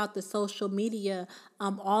 quieting out the social media,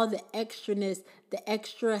 all the extraness, the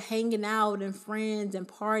extra hanging out and friends and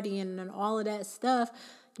partying and all of that stuff,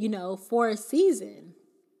 for a season.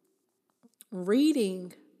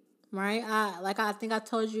 Reading, right? I think I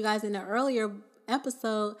told you guys in the earlier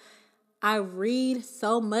episode, I read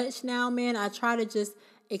so much now, man. I try to just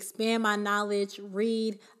expand my knowledge,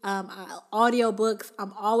 read audiobooks.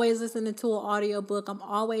 I'm always listening to an audiobook. I'm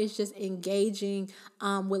always just engaging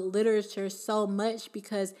with literature so much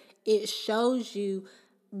because it shows you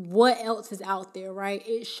what else is out there,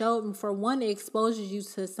 right? For one, it exposes you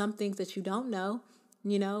to some things that you don't know,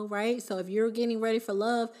 right? So if you're getting ready for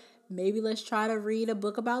love, maybe let's try to read a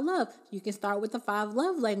book about love. You can start with the 5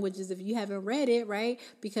 love languages if you haven't read it, right?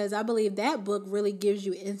 Because I believe that book really gives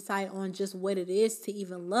you insight on just what it is to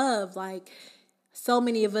even love. Like, so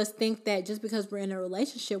many of us think that just because we're in a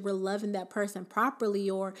relationship, we're loving that person properly,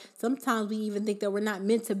 or sometimes we even think that we're not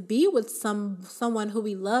meant to be with someone who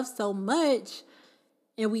we love so much.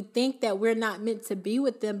 And we think that we're not meant to be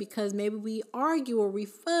with them because maybe we argue or we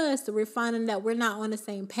fuss or we're finding that we're not on the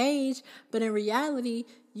same page. But in reality,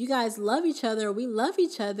 you guys love each other. We love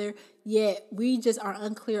each other. Yet we just are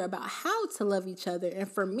unclear about how to love each other.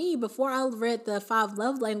 And for me, before I read the 5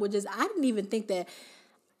 love languages, I didn't even think that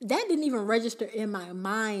didn't even register in my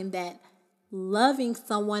mind that loving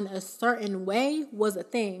someone a certain way was a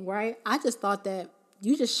thing, right? I just thought that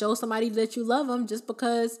you just show somebody that you love them just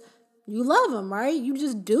because you love them, right? You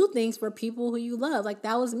just do things for people who you love. Like,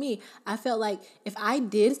 that was me. I felt like if I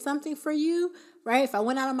did something for you, right? If I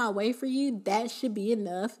went out of my way for you, that should be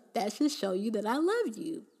enough. That should show you that I love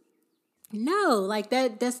you. No, like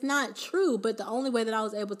that's not true. But the only way that I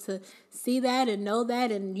was able to see that and know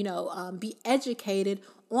that and, be educated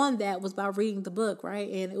on that was by reading the book, right?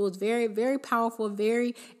 And it was very, very powerful,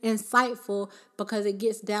 very insightful because it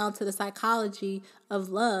gets down to the psychology of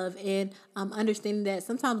love and understanding that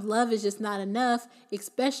sometimes love is just not enough,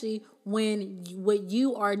 especially when what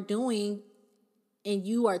you are doing and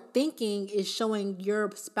you are thinking is showing your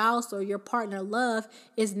spouse or your partner love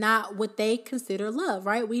is not what they consider love,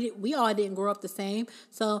 right? We all didn't grow up the same.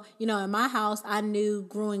 So, in my house, I knew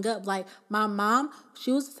growing up, like my mom,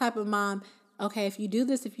 she was the type of mom, okay, if you do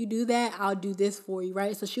this, if you do that, I'll do this for you,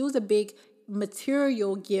 right? So she was a big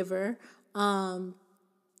material giver. And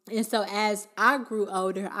so as I grew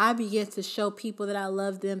older, I began to show people that I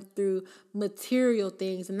love them through material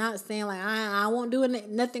things. I'm not saying like I won't do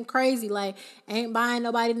nothing crazy, like I ain't buying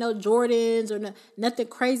nobody no Jordans or nothing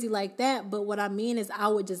crazy like that. But what I mean is I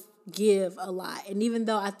would just give a lot. And even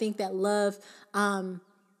though I think that love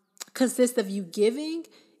consists of you giving,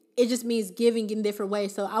 it just means giving in different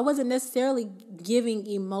ways. So I wasn't necessarily giving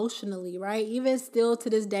emotionally, right? Even still to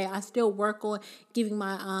this day, I still work on giving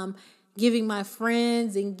my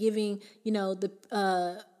friends and giving,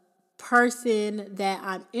 the person that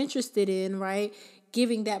I'm interested in, right?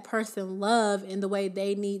 Giving that person love in the way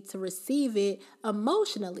they need to receive it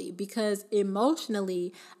emotionally, because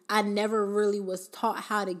emotionally, I never really was taught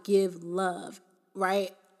how to give love,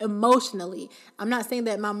 right? Emotionally. I'm not saying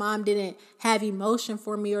that my mom didn't have emotion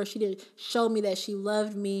for me or she didn't show me that she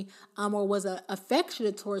loved me or was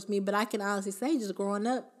affectionate towards me, but I can honestly say just growing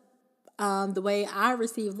up, the way I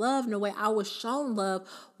received love and the way I was shown love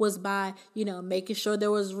was by, making sure there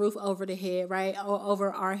was a roof over the head, right? Or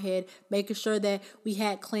over our head, making sure that we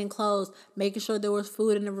had clean clothes, making sure there was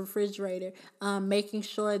food in the refrigerator, making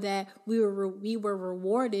sure that we were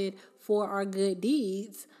rewarded for our good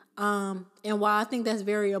deeds. And while I think that's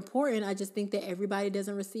very important, I just think that everybody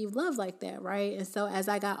doesn't receive love like that, right? And so as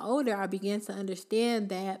I got older, I began to understand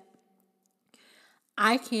that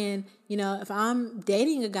I can, if I'm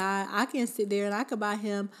dating a guy, I can sit there and I could buy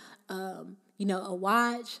him, a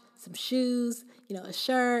watch, some shoes, a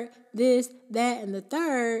shirt, this, that, and the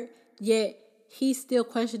third, yet he's still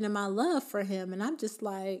questioning my love for him. And I'm just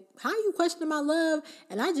like, how are you questioning my love?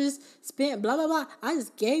 And I just spent blah, blah, blah. I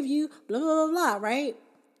just gave you blah, blah, blah, blah, right?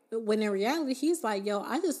 When in reality, he's like, yo,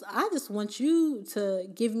 I just want you to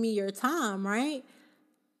give me your time, right?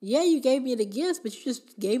 Yeah, you gave me the gifts, but you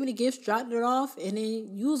just gave me the gifts, dropped it off, and then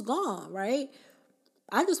you was gone, right?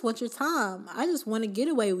 I just want your time. I just want a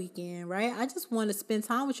getaway weekend, right? I just want to spend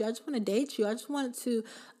time with you. I just want to date you. I just want to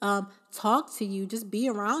talk to you, just be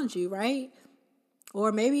around you, right?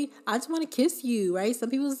 Or maybe I just want to kiss you, right? Some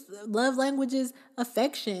people's love language is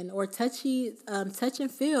affection or touch and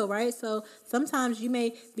feel, right? So sometimes you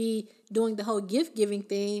may be doing the whole gift giving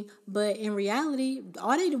thing, but in reality,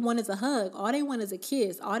 all they want is a hug. All they want is a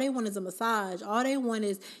kiss. All they want is a massage. All they want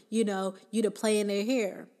is, you to play in their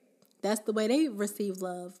hair. That's the way they receive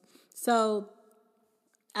love. So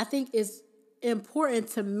I think it's important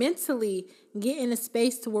to mentally get in a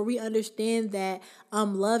space to where we understand that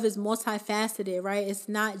love is multifaceted, right? It's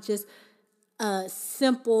not just a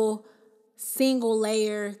simple single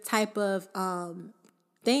layer type of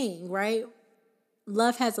thing, right?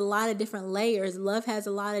 Love has a lot of different layers. Love has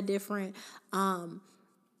a lot of different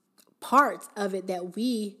parts of it that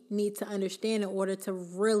we need to understand in order to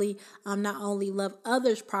really not only love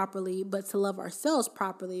others properly, but to love ourselves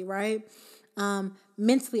properly, right?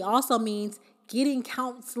 Mentally also means getting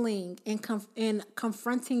counseling and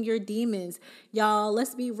confronting your demons. Y'all,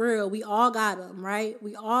 let's be real. We all got them, right?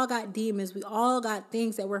 We all got demons. We all got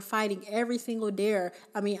things that we're fighting every single day.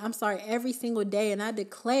 Every single day. And I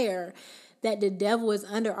declare that the devil is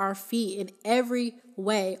under our feet in every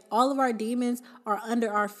way. All of our demons are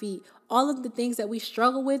under our feet. All of the things that we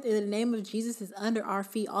struggle with in the name of Jesus is under our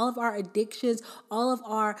feet. All of our addictions, all of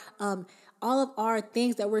our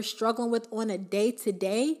things that we're struggling with on a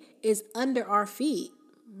day-to-day is under our feet,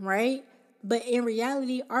 right? But in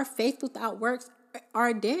reality, our faith without works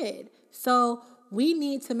are dead. So we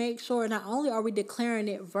need to make sure not only are we declaring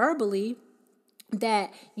it verbally,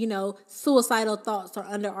 that, suicidal thoughts are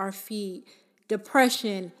under our feet,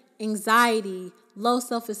 depression, anxiety, low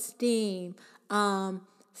self-esteem,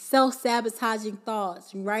 self-sabotaging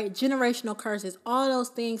thoughts, right? Generational curses, all those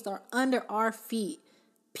things are under our feet,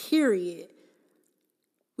 period.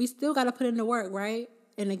 We still got to put in the work, right?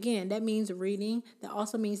 And again, that means reading. That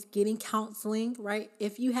also means getting counseling, right?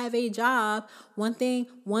 If you have a job, one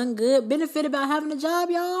good benefit about having a job,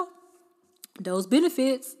 y'all, those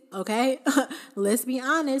benefits, okay? Let's be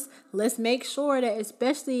honest. Let's make sure that,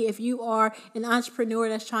 especially if you are an entrepreneur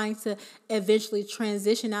that's trying to eventually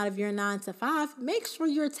transition out of your 9-to-5, make sure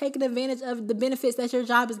you're taking advantage of the benefits that your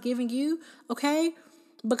job is giving you, okay?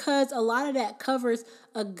 Because a lot of that covers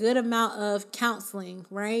a good amount of counseling,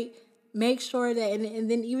 right? Make sure that,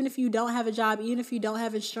 and then even if you don't have a job, even if you don't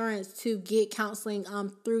have insurance, to get counseling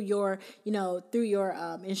through your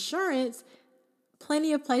insurance.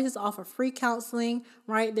 Plenty of places offer free counseling,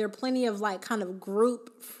 right? There are plenty of kind of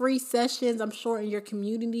group free sessions, I'm sure, in your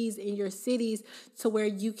communities, in your cities, to where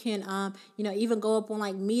you can, even go up on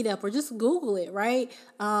Meetup or just Google it, right?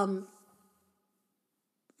 Free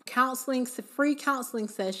counseling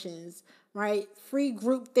sessions, right? Free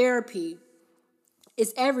group therapy.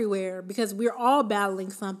 It's everywhere because we're all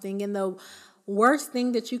battling something. And the worst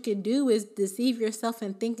thing that you can do is deceive yourself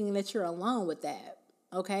in thinking that you're alone with that.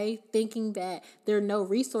 Okay, thinking that there are no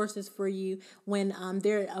resources for you when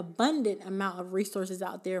there are an abundant amount of resources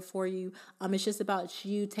out there for you. It's just about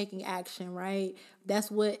you taking action, right?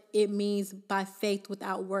 That's what it means by faith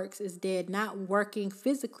without works is dead. Not working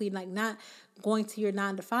physically, not going to your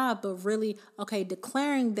 9-to-5, but really,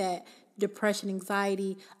 declaring that depression,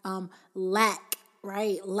 anxiety, lack.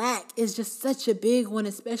 Right? Lack is just such a big one,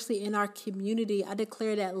 especially in our community. I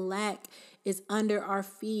declare that lack is under our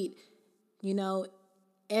feet.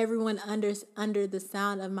 Everyone under the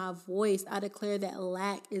sound of my voice, I declare that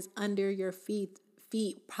lack is under your feet.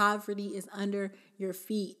 Poverty is under your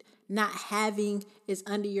feet. Not having is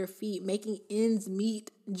under your feet. Making ends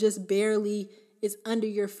meet just barely is under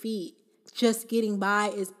your feet. Just getting by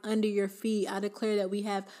is under your feet. I declare that we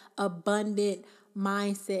have abundant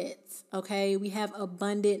mindsets, okay? We have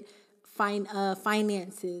abundant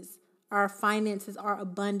finances. Our finances are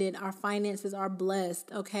abundant. Our finances are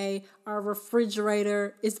blessed, okay? Our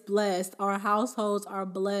refrigerator is blessed. Our households are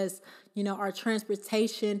blessed. Our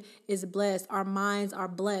transportation is blessed. Our minds are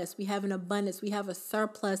blessed. We have an abundance. We have a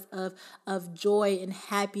surplus of joy and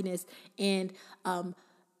happiness and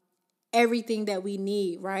everything that we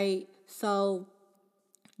need, right? So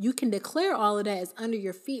you can declare all of that is under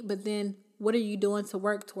your feet, but then what are you doing to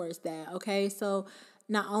work towards that, okay? So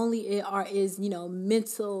not only is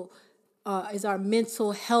mental is our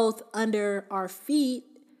mental health under our feet,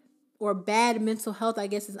 or bad mental health, I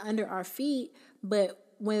guess, is under our feet. But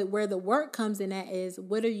where the work comes in at is,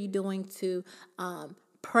 what are you doing to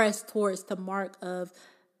press towards the mark of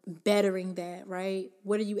bettering that, right?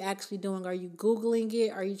 What are you actually doing? Are you Googling it?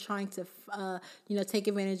 Are you trying to, take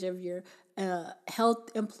advantage of your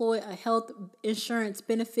health insurance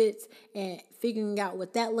benefits and figuring out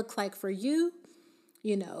what that looks like for you?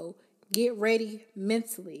 Get ready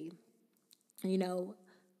mentally,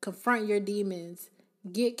 confront your demons,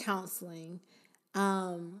 get counseling.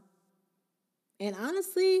 And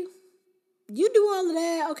honestly, you do all of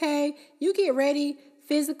that, okay? You get ready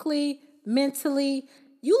physically, mentally.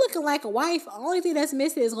 You looking like a wife. The only thing that's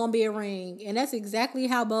missing is gonna be a ring, and that's exactly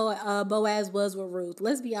how Boaz was with Ruth.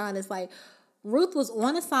 Let's be honest. Like, Ruth was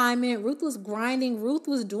on assignment. Ruth was grinding. Ruth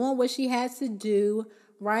was doing what she had to do.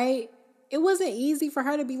 Right? It wasn't easy for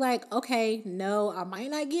her to be like, okay, no, I might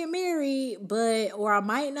not get married, or I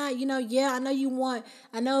might not. Yeah, I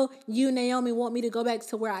know you, Naomi, want me to go back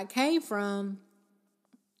to where I came from.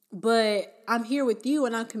 But I'm here with you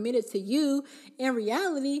and I'm committed to you. In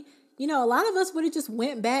reality, a lot of us would have just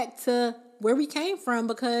went back to where we came from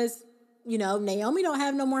because, Naomi don't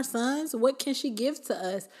have no more sons. What can she give to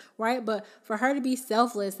us, right? But for her to be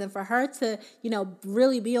selfless and for her to,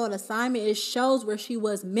 really be on assignment, it shows where she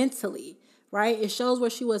was mentally, right? It shows where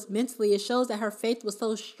she was mentally. It shows that her faith was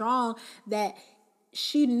so strong that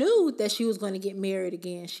she knew that she was going to get married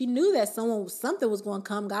again. She knew that something was going to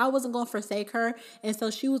come. God wasn't going to forsake her. And so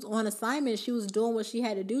she was on assignment. She was doing what she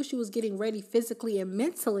had to do. She was getting ready physically and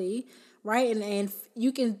mentally, right? And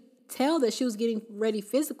you can tell that she was getting ready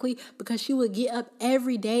physically because she would get up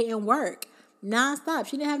every day and work nonstop.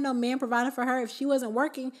 She didn't have no man providing for her. If she wasn't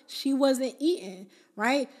working, she wasn't eating,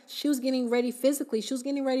 right? She was getting ready physically. She was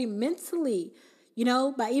getting ready mentally.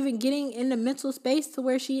 By even getting in the mental space to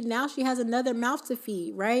where she has another mouth to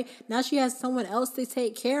feed, right? Now she has someone else to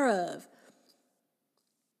take care of.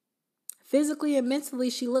 Physically and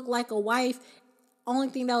mentally, she looked like a wife. Only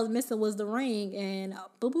thing that was missing was the ring. And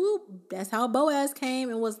boop, boop, that's how Boaz came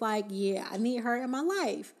and was like, yeah, I need her in my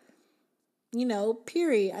life.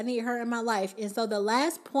 Period. I need her in my life. And so the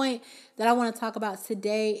last point that I want to talk about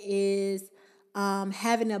today is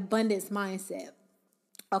having an abundance mindset.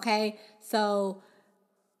 Okay, so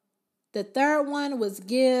the third one was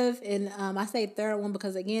give, and I say third one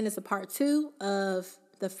because, again, it's a part 2 of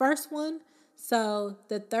the first one. So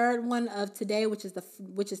the third one of today, which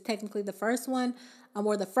is technically the first one,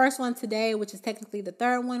 or the first one today, which is technically the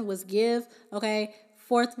third one, was give. Okay,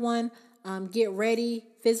 fourth one, get ready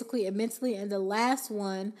physically and mentally, and the last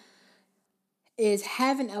one is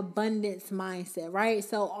have an abundance mindset. Right.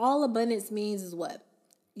 So all abundance means is what?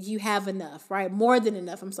 You have enough, right? More than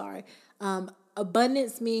enough. I'm sorry.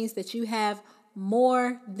 Abundance means that you have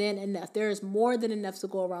more than enough. There is more than enough to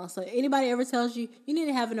go around. So anybody ever tells you you need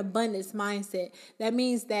to have an abundance mindset, that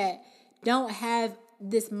means that don't have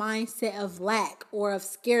this mindset of lack or of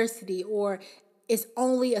scarcity, or it's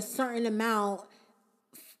only a certain amount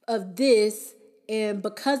of this, and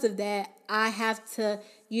because of that, I have to,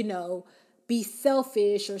 be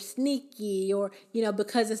selfish or sneaky, or,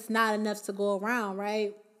 because it's not enough to go around,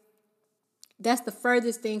 right? That's the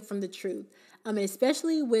furthest thing from the truth.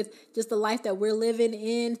 Especially with just the life that we're living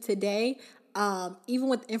in today, even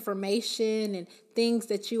with information and things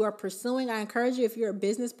that you are pursuing, I encourage you, if you're a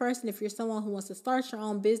business person, if you're someone who wants to start your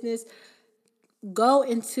own business, go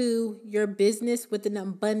into your business with an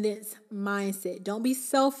abundance mindset. Don't be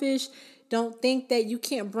selfish. Don't think that you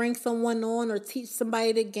can't bring someone on or teach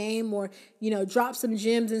somebody the game, or, drop some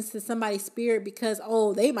gems into somebody's spirit because,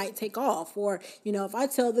 they might take off, or, if I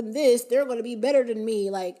tell them this, they're going to be better than me.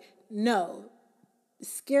 Like, no.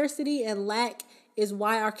 Scarcity and lack is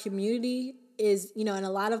why our community is, in a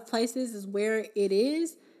lot of places is where it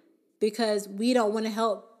is, because we don't want to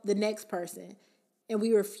help the next person. And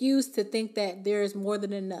we refuse to think that there is more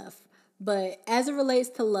than enough. But as it relates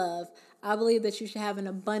to love, I believe that you should have an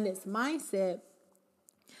abundance mindset.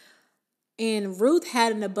 And Ruth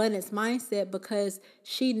had an abundance mindset because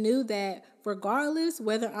she knew that regardless,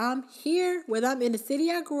 whether I'm here, whether I'm in the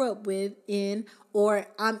city I grew up in, or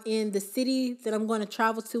I'm in the city that I'm going to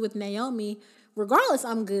travel to with Naomi, regardless,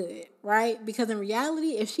 I'm good, right? Because in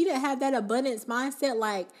reality, if she didn't have that abundance mindset,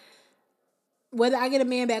 like, whether I get a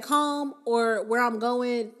man back home or where I'm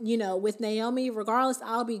going, with Naomi, regardless,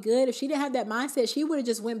 I'll be good. If she didn't have that mindset, she would have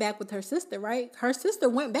just went back with her sister, right? Her sister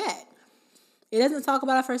went back. It doesn't talk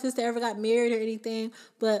about if her sister ever got married or anything,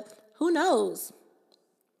 but who knows?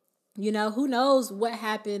 You know, who knows what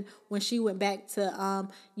happened when she went back to,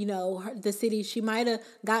 the city. She might have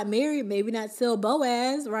got married, maybe not to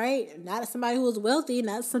Boaz, right? Not somebody who was wealthy,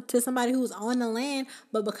 not to somebody who was on the land,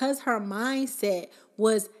 but because her mindset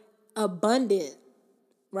was abundant,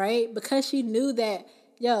 right? Because she knew that,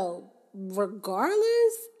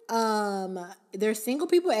 regardless, there's single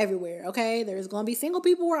people everywhere, okay? There's gonna be single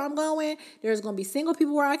people where I'm going. There's gonna be single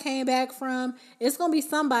people where I came back from. It's gonna be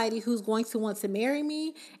somebody who's going to want to marry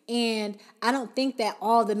me. And I don't think that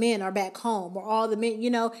all the men are back home, or all the men,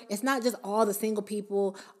 it's not just all the single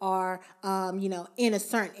people are, in a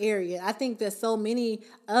certain area. I think that so many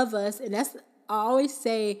of us, and I always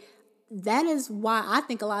say, that is why I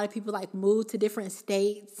think a lot of people like move to different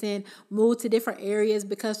states and move to different areas,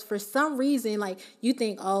 because for some reason, like, you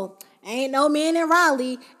think, oh, ain't no men in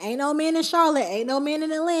Raleigh, ain't no men in Charlotte, ain't no men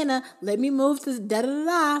in Atlanta, let me move to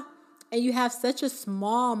da-da-da-da. And you have such a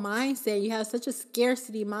small mindset, you have such a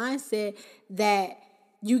scarcity mindset, that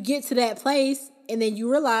you get to that place and then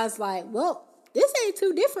you realize, like, well, this ain't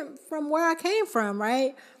too different from where I came from,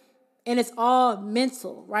 right? And it's all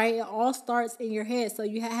mental, right? It all starts in your head. So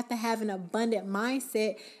you have to have an abundant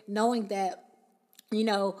mindset, knowing that,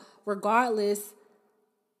 regardless,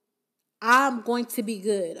 I'm going to be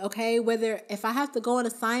good, okay? Whether if I have to go on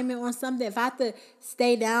assignment or something, if I have to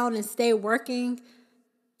stay down and stay working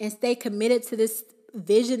and stay committed to this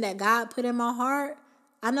vision that God put in my heart,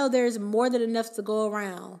 I know there's more than enough to go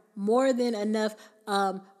around, more than enough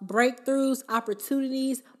breakthroughs,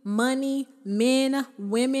 opportunities, money, men,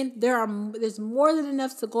 women. There's more than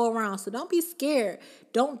enough to go around. So don't be scared.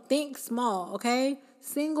 Don't think small, okay?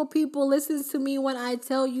 Single people, listen to me when I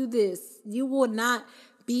tell you this. You will not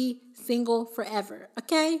be single forever,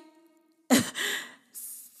 okay?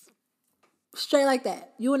 Straight like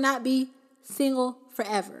that. You will not be single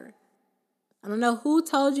forever. I don't know who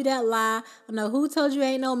told you that lie. I don't know who told you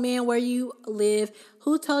ain't no man where you live.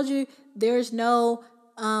 Who told you there's no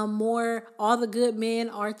more, all the good men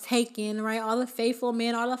are taken, right? All the faithful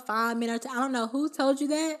men, all the fine men are I don't know who told you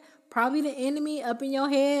that. Probably the enemy up in your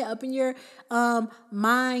head, up in your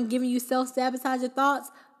mind, giving you self-sabotage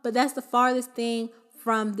thoughts. But that's the farthest thing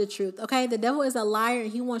from the truth, okay? The devil is a liar,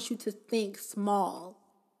 and he wants you to think small,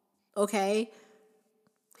 okay?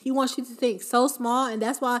 He wants you to think so small, and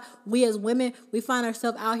that's why we as women, we find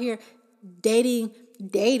ourselves out here dating.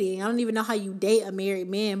 I don't even know how you date a married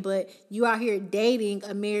man, but you out here dating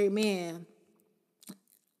a married man.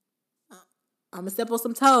 I'm going to step on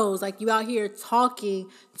some toes. Like, you out here talking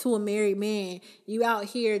to a married man. You out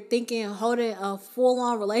here holding a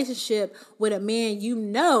full-on relationship with a man you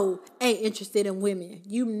know ain't interested in women.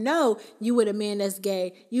 You know you with a man that's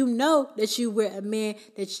gay. You know that you with a man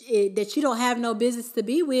that you don't have no business to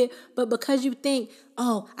be with. But because you think,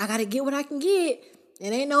 oh, I got to get what I can get.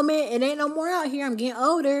 It ain't no man. It ain't no more out here. I'm getting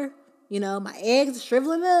older. My eggs are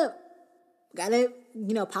shriveling up. Got to,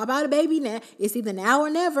 pop out a baby now. It's either now or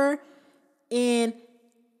never. And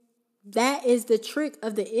that is the trick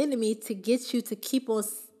of the enemy, to get you to keep on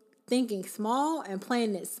thinking small and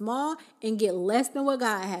playing it small and get less than what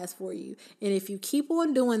God has for you. And if you keep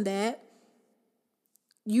on doing that,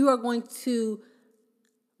 you are going to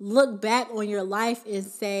look back on your life and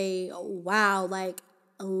say, wow, like,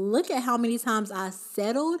 look at how many times I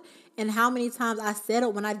settled and how many times I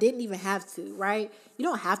settled when I didn't even have to, right? You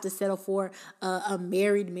don't have to settle for a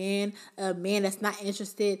married man, a man that's not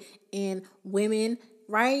interested in women,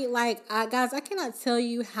 right? Like, guys, I cannot tell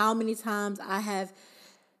you how many times I have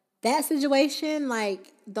that situation.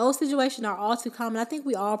 Like, those situations are all too common. I think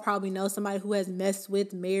we all probably know somebody who has messed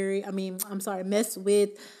with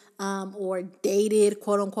or dated,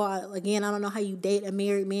 quote unquote. Again, I don't know how you date a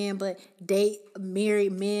married man, but date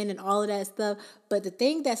married men and all of that stuff. But the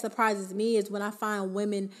thing that surprises me is when I find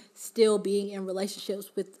women still being in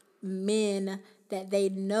relationships with men that they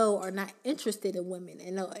know are not interested in women.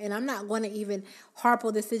 And I'm not going to even harp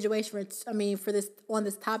on this situation on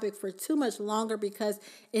this topic for too much longer, because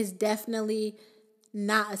it's definitely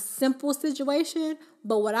not a simple situation.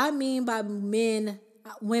 But what I mean by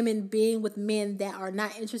women being with men that are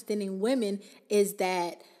not interested in women is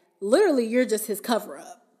that literally you're just his cover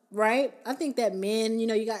up, right? I think that men,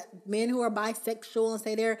 you got men who are bisexual and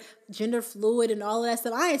say they're gender fluid and all of that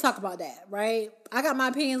stuff. I ain't talking about that, right? I got my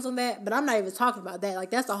opinions on that, but I'm not even talking about that.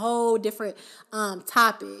 Like, that's a whole different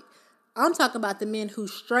topic. I'm talking about the men who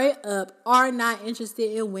straight up are not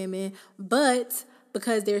interested in women, but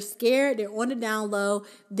because they're scared, they're on the down low,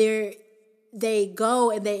 they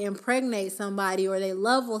go and they impregnate somebody or they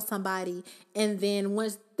love on somebody. And then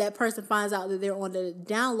once that person finds out that they're on the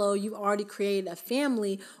down low, you've already created a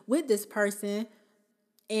family with this person.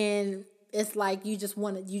 And it's like you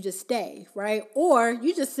just stay, right? Or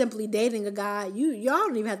you just simply dating a guy. Y'all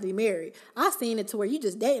don't even have to be married. I've seen it to where you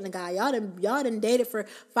just dating a guy. Y'all done dated for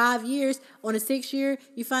 5 years. On the 6th year,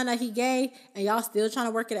 you find out he gay, and y'all still trying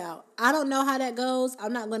to work it out. I don't know how that goes.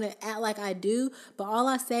 I'm not gonna act like I do, but all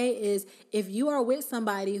I say is if you are with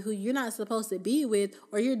somebody who you're not supposed to be with,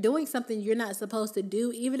 or you're doing something you're not supposed to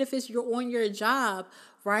do, even if it's you're on your job,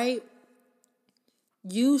 right?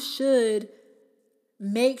 You should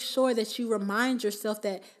make sure that you remind yourself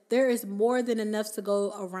that there is more than enough to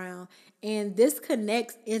go around. And this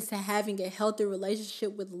connects into having a healthy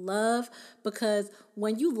relationship with love, because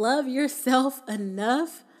when you love yourself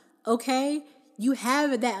enough, okay, you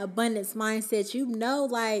have that abundance mindset. You know,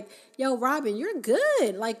 like, yo, Robin, you're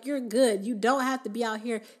good. Like, you're good. You don't have to be out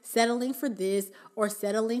here settling for this or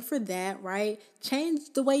settling for that, right?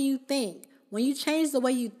 Change the way you think. When you change the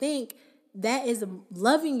way you think, that is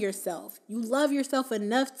loving yourself. You love yourself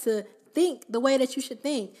enough to think the way that you should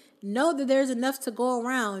think. Know that there's enough to go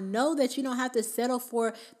around. Know that you don't have to settle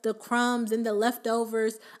for the crumbs and the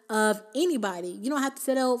leftovers of anybody. You don't have to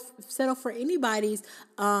settle for anybody's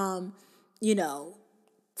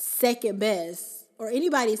second best or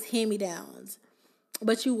anybody's hand-me-downs.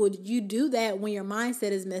 But you do that when your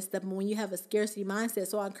mindset is messed up and when you have a scarcity mindset.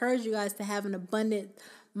 So I encourage you guys to have an abundant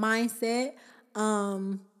mindset.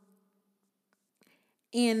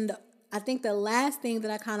 And I think the last thing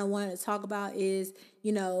that I kind of wanted to talk about is,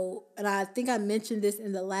 and I think I mentioned this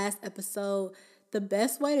in the last episode, the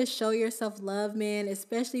best way to show yourself love, man,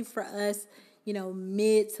 especially for us,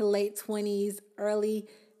 mid to late 20s, early,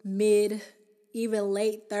 mid, even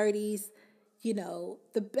late 30s,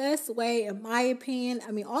 the best way, in my opinion,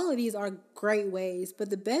 I mean, all of these are great ways, but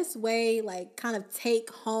the best way, like, kind of take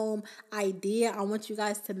home idea I want you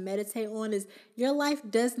guys to meditate on is your life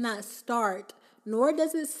does not start nor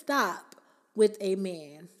does it stop with a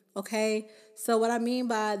man, okay? So what I mean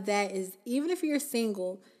by that is even if you're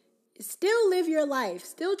single, still live your life,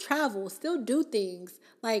 still travel, still do things,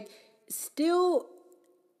 like still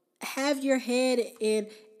have your head in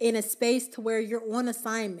a space to where you're on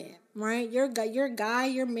assignment, right? Your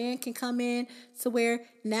man can come in to where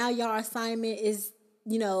now your assignment is,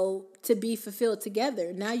 to be fulfilled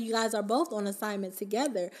together. Now you guys are both on assignment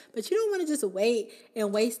together, but you don't want to just wait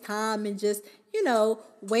and waste time and just,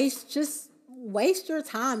 waste your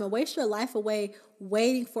time and waste your life away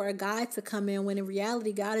waiting for a guy to come in, when in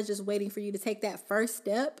reality, God is just waiting for you to take that first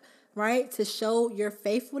step, right? To show your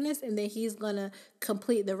faithfulness, and then he's going to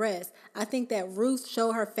complete the rest. I think that Ruth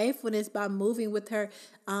showed her faithfulness by moving with her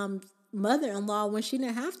mother-in-law when she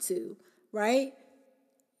didn't have to, right?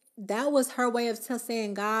 That was her way of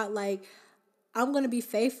saying, God, like, I'm going to be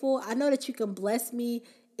faithful. I know that you can bless me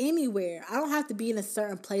anywhere. I don't have to be in a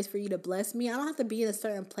certain place for you to bless me. I don't have to be in a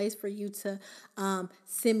certain place for you to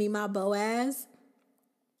send me my Boaz,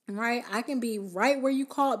 right? I can be right where you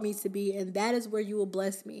called me to be, and that is where you will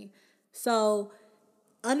bless me. So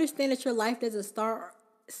understand that your life doesn't start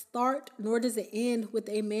nor does it end with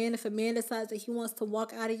a man. If a man decides that he wants to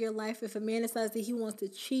walk out of your life, if a man decides that he wants to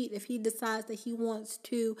cheat, if he decides that he wants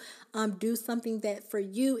to do something that for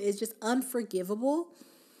you is just unforgivable,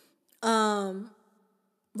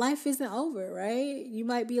 life isn't over, right? You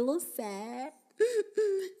might be a little sad.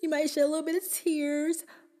 You might shed a little bit of tears,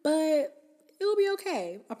 but it will be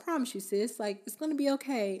okay. I promise you, sis. Like, it's going to be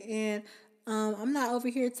okay. And I'm not over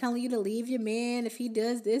here telling you to leave your man if he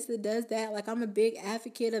does this or does that. Like, I'm a big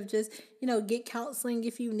advocate of just, get counseling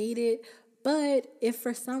if you need it. But if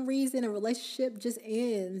for some reason a relationship just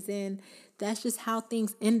ends and that's just how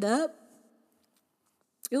things end up,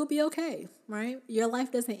 it'll be okay, right? Your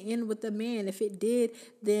life doesn't end with the man. If it did,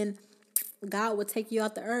 then God would take you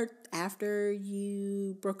out the earth after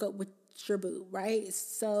you broke up with your boo, right?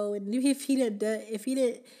 So if he didn't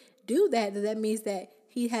do that, then that means that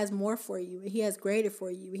he has more for you, and he has greater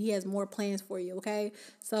for you, and he has more plans for you, okay?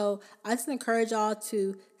 So I just encourage y'all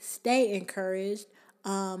to stay encouraged.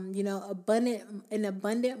 An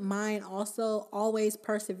abundant mind also always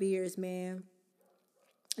perseveres, man.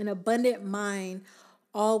 An abundant mind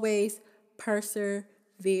always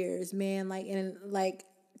perseveres, man.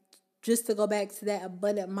 Just to go back to that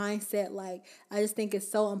abundant mindset, like, I just think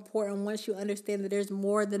it's so important once you understand that there's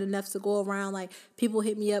more than enough to go around. Like, people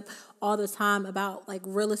hit me up all the time about, like,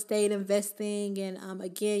 real estate investing. And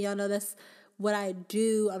again, y'all know that's what I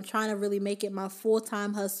do. I'm trying to really make it my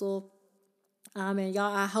full-time hustle. And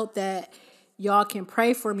y'all, I hope that y'all can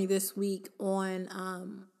pray for me this week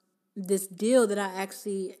on this deal that I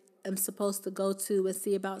actually am supposed to go to and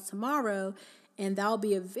see about tomorrow. And that'll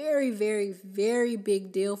be a very, very, very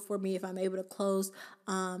big deal for me if I'm able to close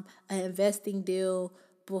an investing deal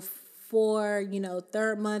for,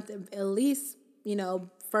 third month, at least,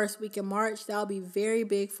 first week in March. That'll be very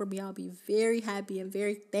big for me. I'll be very happy and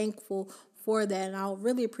very thankful for that. And I'll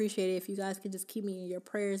really appreciate it if you guys can just keep me in your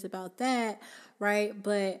prayers about that, right?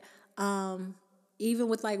 But even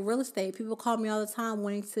with like real estate, people call me all the time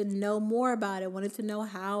wanting to know more about it, wanting to know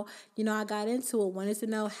how, I got into it, wanting to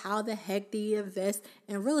know how the heck do you invest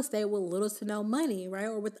in real estate with little to no money, right?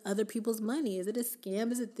 Or with other people's money. Is it a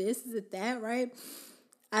scam? Is it this? Is it that, right?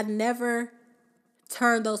 I never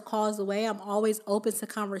turn those calls away. I'm always open to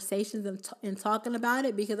conversations and talking about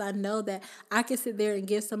it, because I know that I can sit there and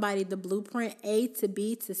give somebody the blueprint A to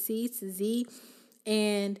B to C to Z,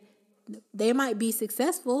 and they might be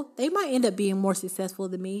successful. They might end up being more successful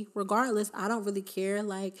than me. Regardless, I don't really care.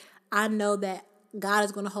 Like, I know that God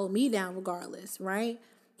is going to hold me down regardless, right?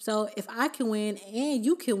 So if I can win and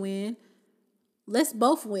you can win, let's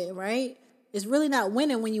both win, right? It's really not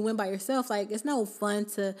winning when you win by yourself. Like, it's no fun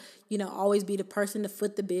to, always be the person to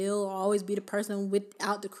foot the bill, or always be the person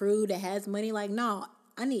without the crew that has money. Like, no,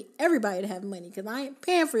 I need everybody to have money, because I ain't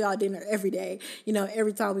paying for y'all dinner every day.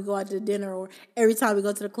 Every time we go out to dinner or every time we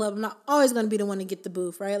go to the club, I'm not always going to be the one to get the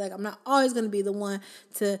booth, right? Like, I'm not always going to be the one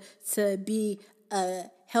to be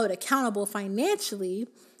held accountable financially.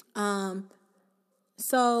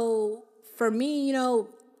 So for me,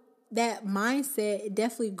 that mindset, it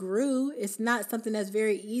definitely grew. It's not something that's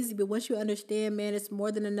very easy, but once you understand, man, it's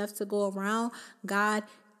more than enough to go around. God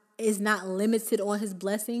is not limited on his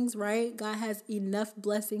blessings, right? God has enough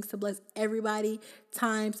blessings to bless everybody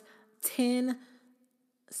times 10.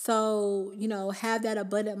 So, have that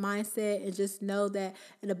abundant mindset, and just know that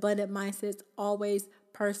an abundant mindset always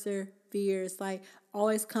perseveres, like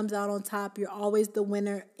always comes out on top. You're always the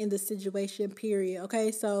winner in the situation, period.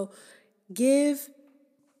 Okay, so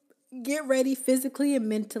get ready physically and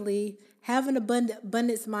mentally, have an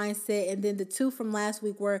abundance mindset. And then the two from last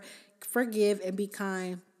week were forgive and be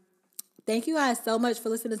kind. Thank you guys so much for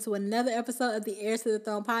listening to another episode of the Heirs to the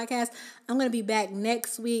Throne podcast. I'm going to be back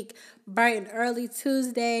next week, bright and early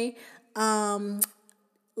Tuesday.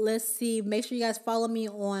 Let's see. Make sure you guys follow me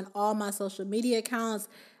on all my social media accounts.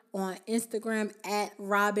 On Instagram at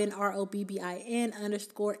Robin, ROBBIN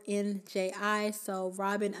 _NJI. So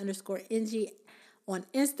Robin _NG on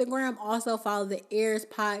Instagram. Also follow the Heirs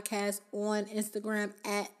Podcast on Instagram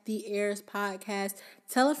at the Heirs Podcast.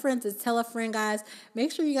 Tell a friend to tell a friend, guys.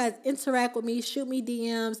 Make sure you guys interact with me. Shoot me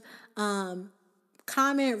DMs.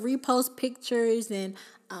 Comment, repost pictures, and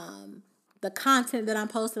the content that I'm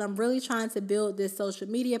posting. I'm really trying to build this social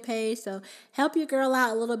media page, so help your girl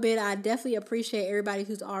out a little bit. I definitely appreciate everybody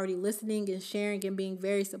who's already listening and sharing and being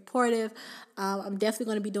very supportive. I'm definitely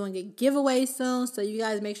going to be doing a giveaway soon, so you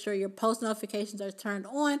guys make sure your post notifications are turned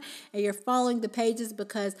on and you're following the pages,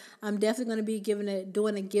 because I'm definitely going to be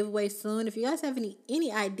doing a giveaway soon. If you guys have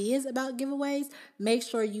any ideas about giveaways, make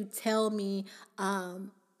sure you tell me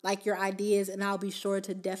like your ideas, and I'll be sure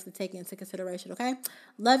to definitely take it into consideration, okay?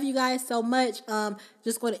 Love you guys so much.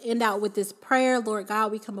 Just going to end out with this prayer. Lord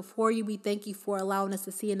God, we come before you. We thank you for allowing us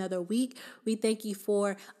to see another week. We thank you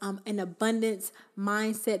for an abundance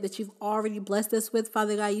mindset that you've already blessed us with.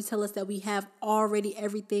 Father God, you tell us that we have already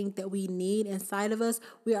everything that we need inside of us.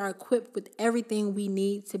 We are equipped with everything we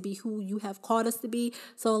need to be who you have called us to be.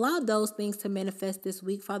 So allow those things to manifest this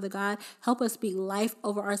week, Father God. Help us speak life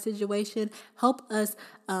over our situation. Help us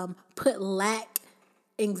put lack,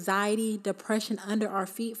 anxiety, depression under our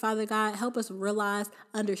feet, Father God. Help us realize,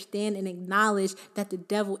 understand, and acknowledge that the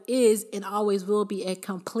devil is and always will be a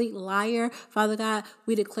complete liar. Father God,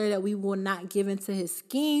 we declare that we will not give into his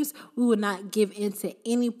schemes. We will not give into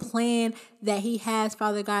any plan that he has,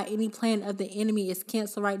 Father God. Any plan of the enemy is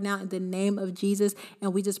canceled right now in the name of Jesus.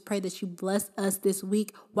 And we just pray that you bless us this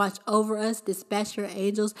week. Watch over us. Dispatch your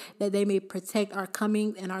angels that they may protect our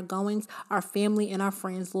comings and our goings, our family and our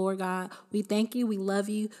friends, Lord God. We thank you. We love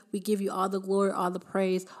you. We give you all the glory, all the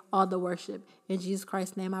praise, all the worship. In Jesus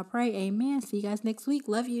Christ's name I pray. Amen. See you guys next week.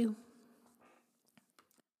 Love you.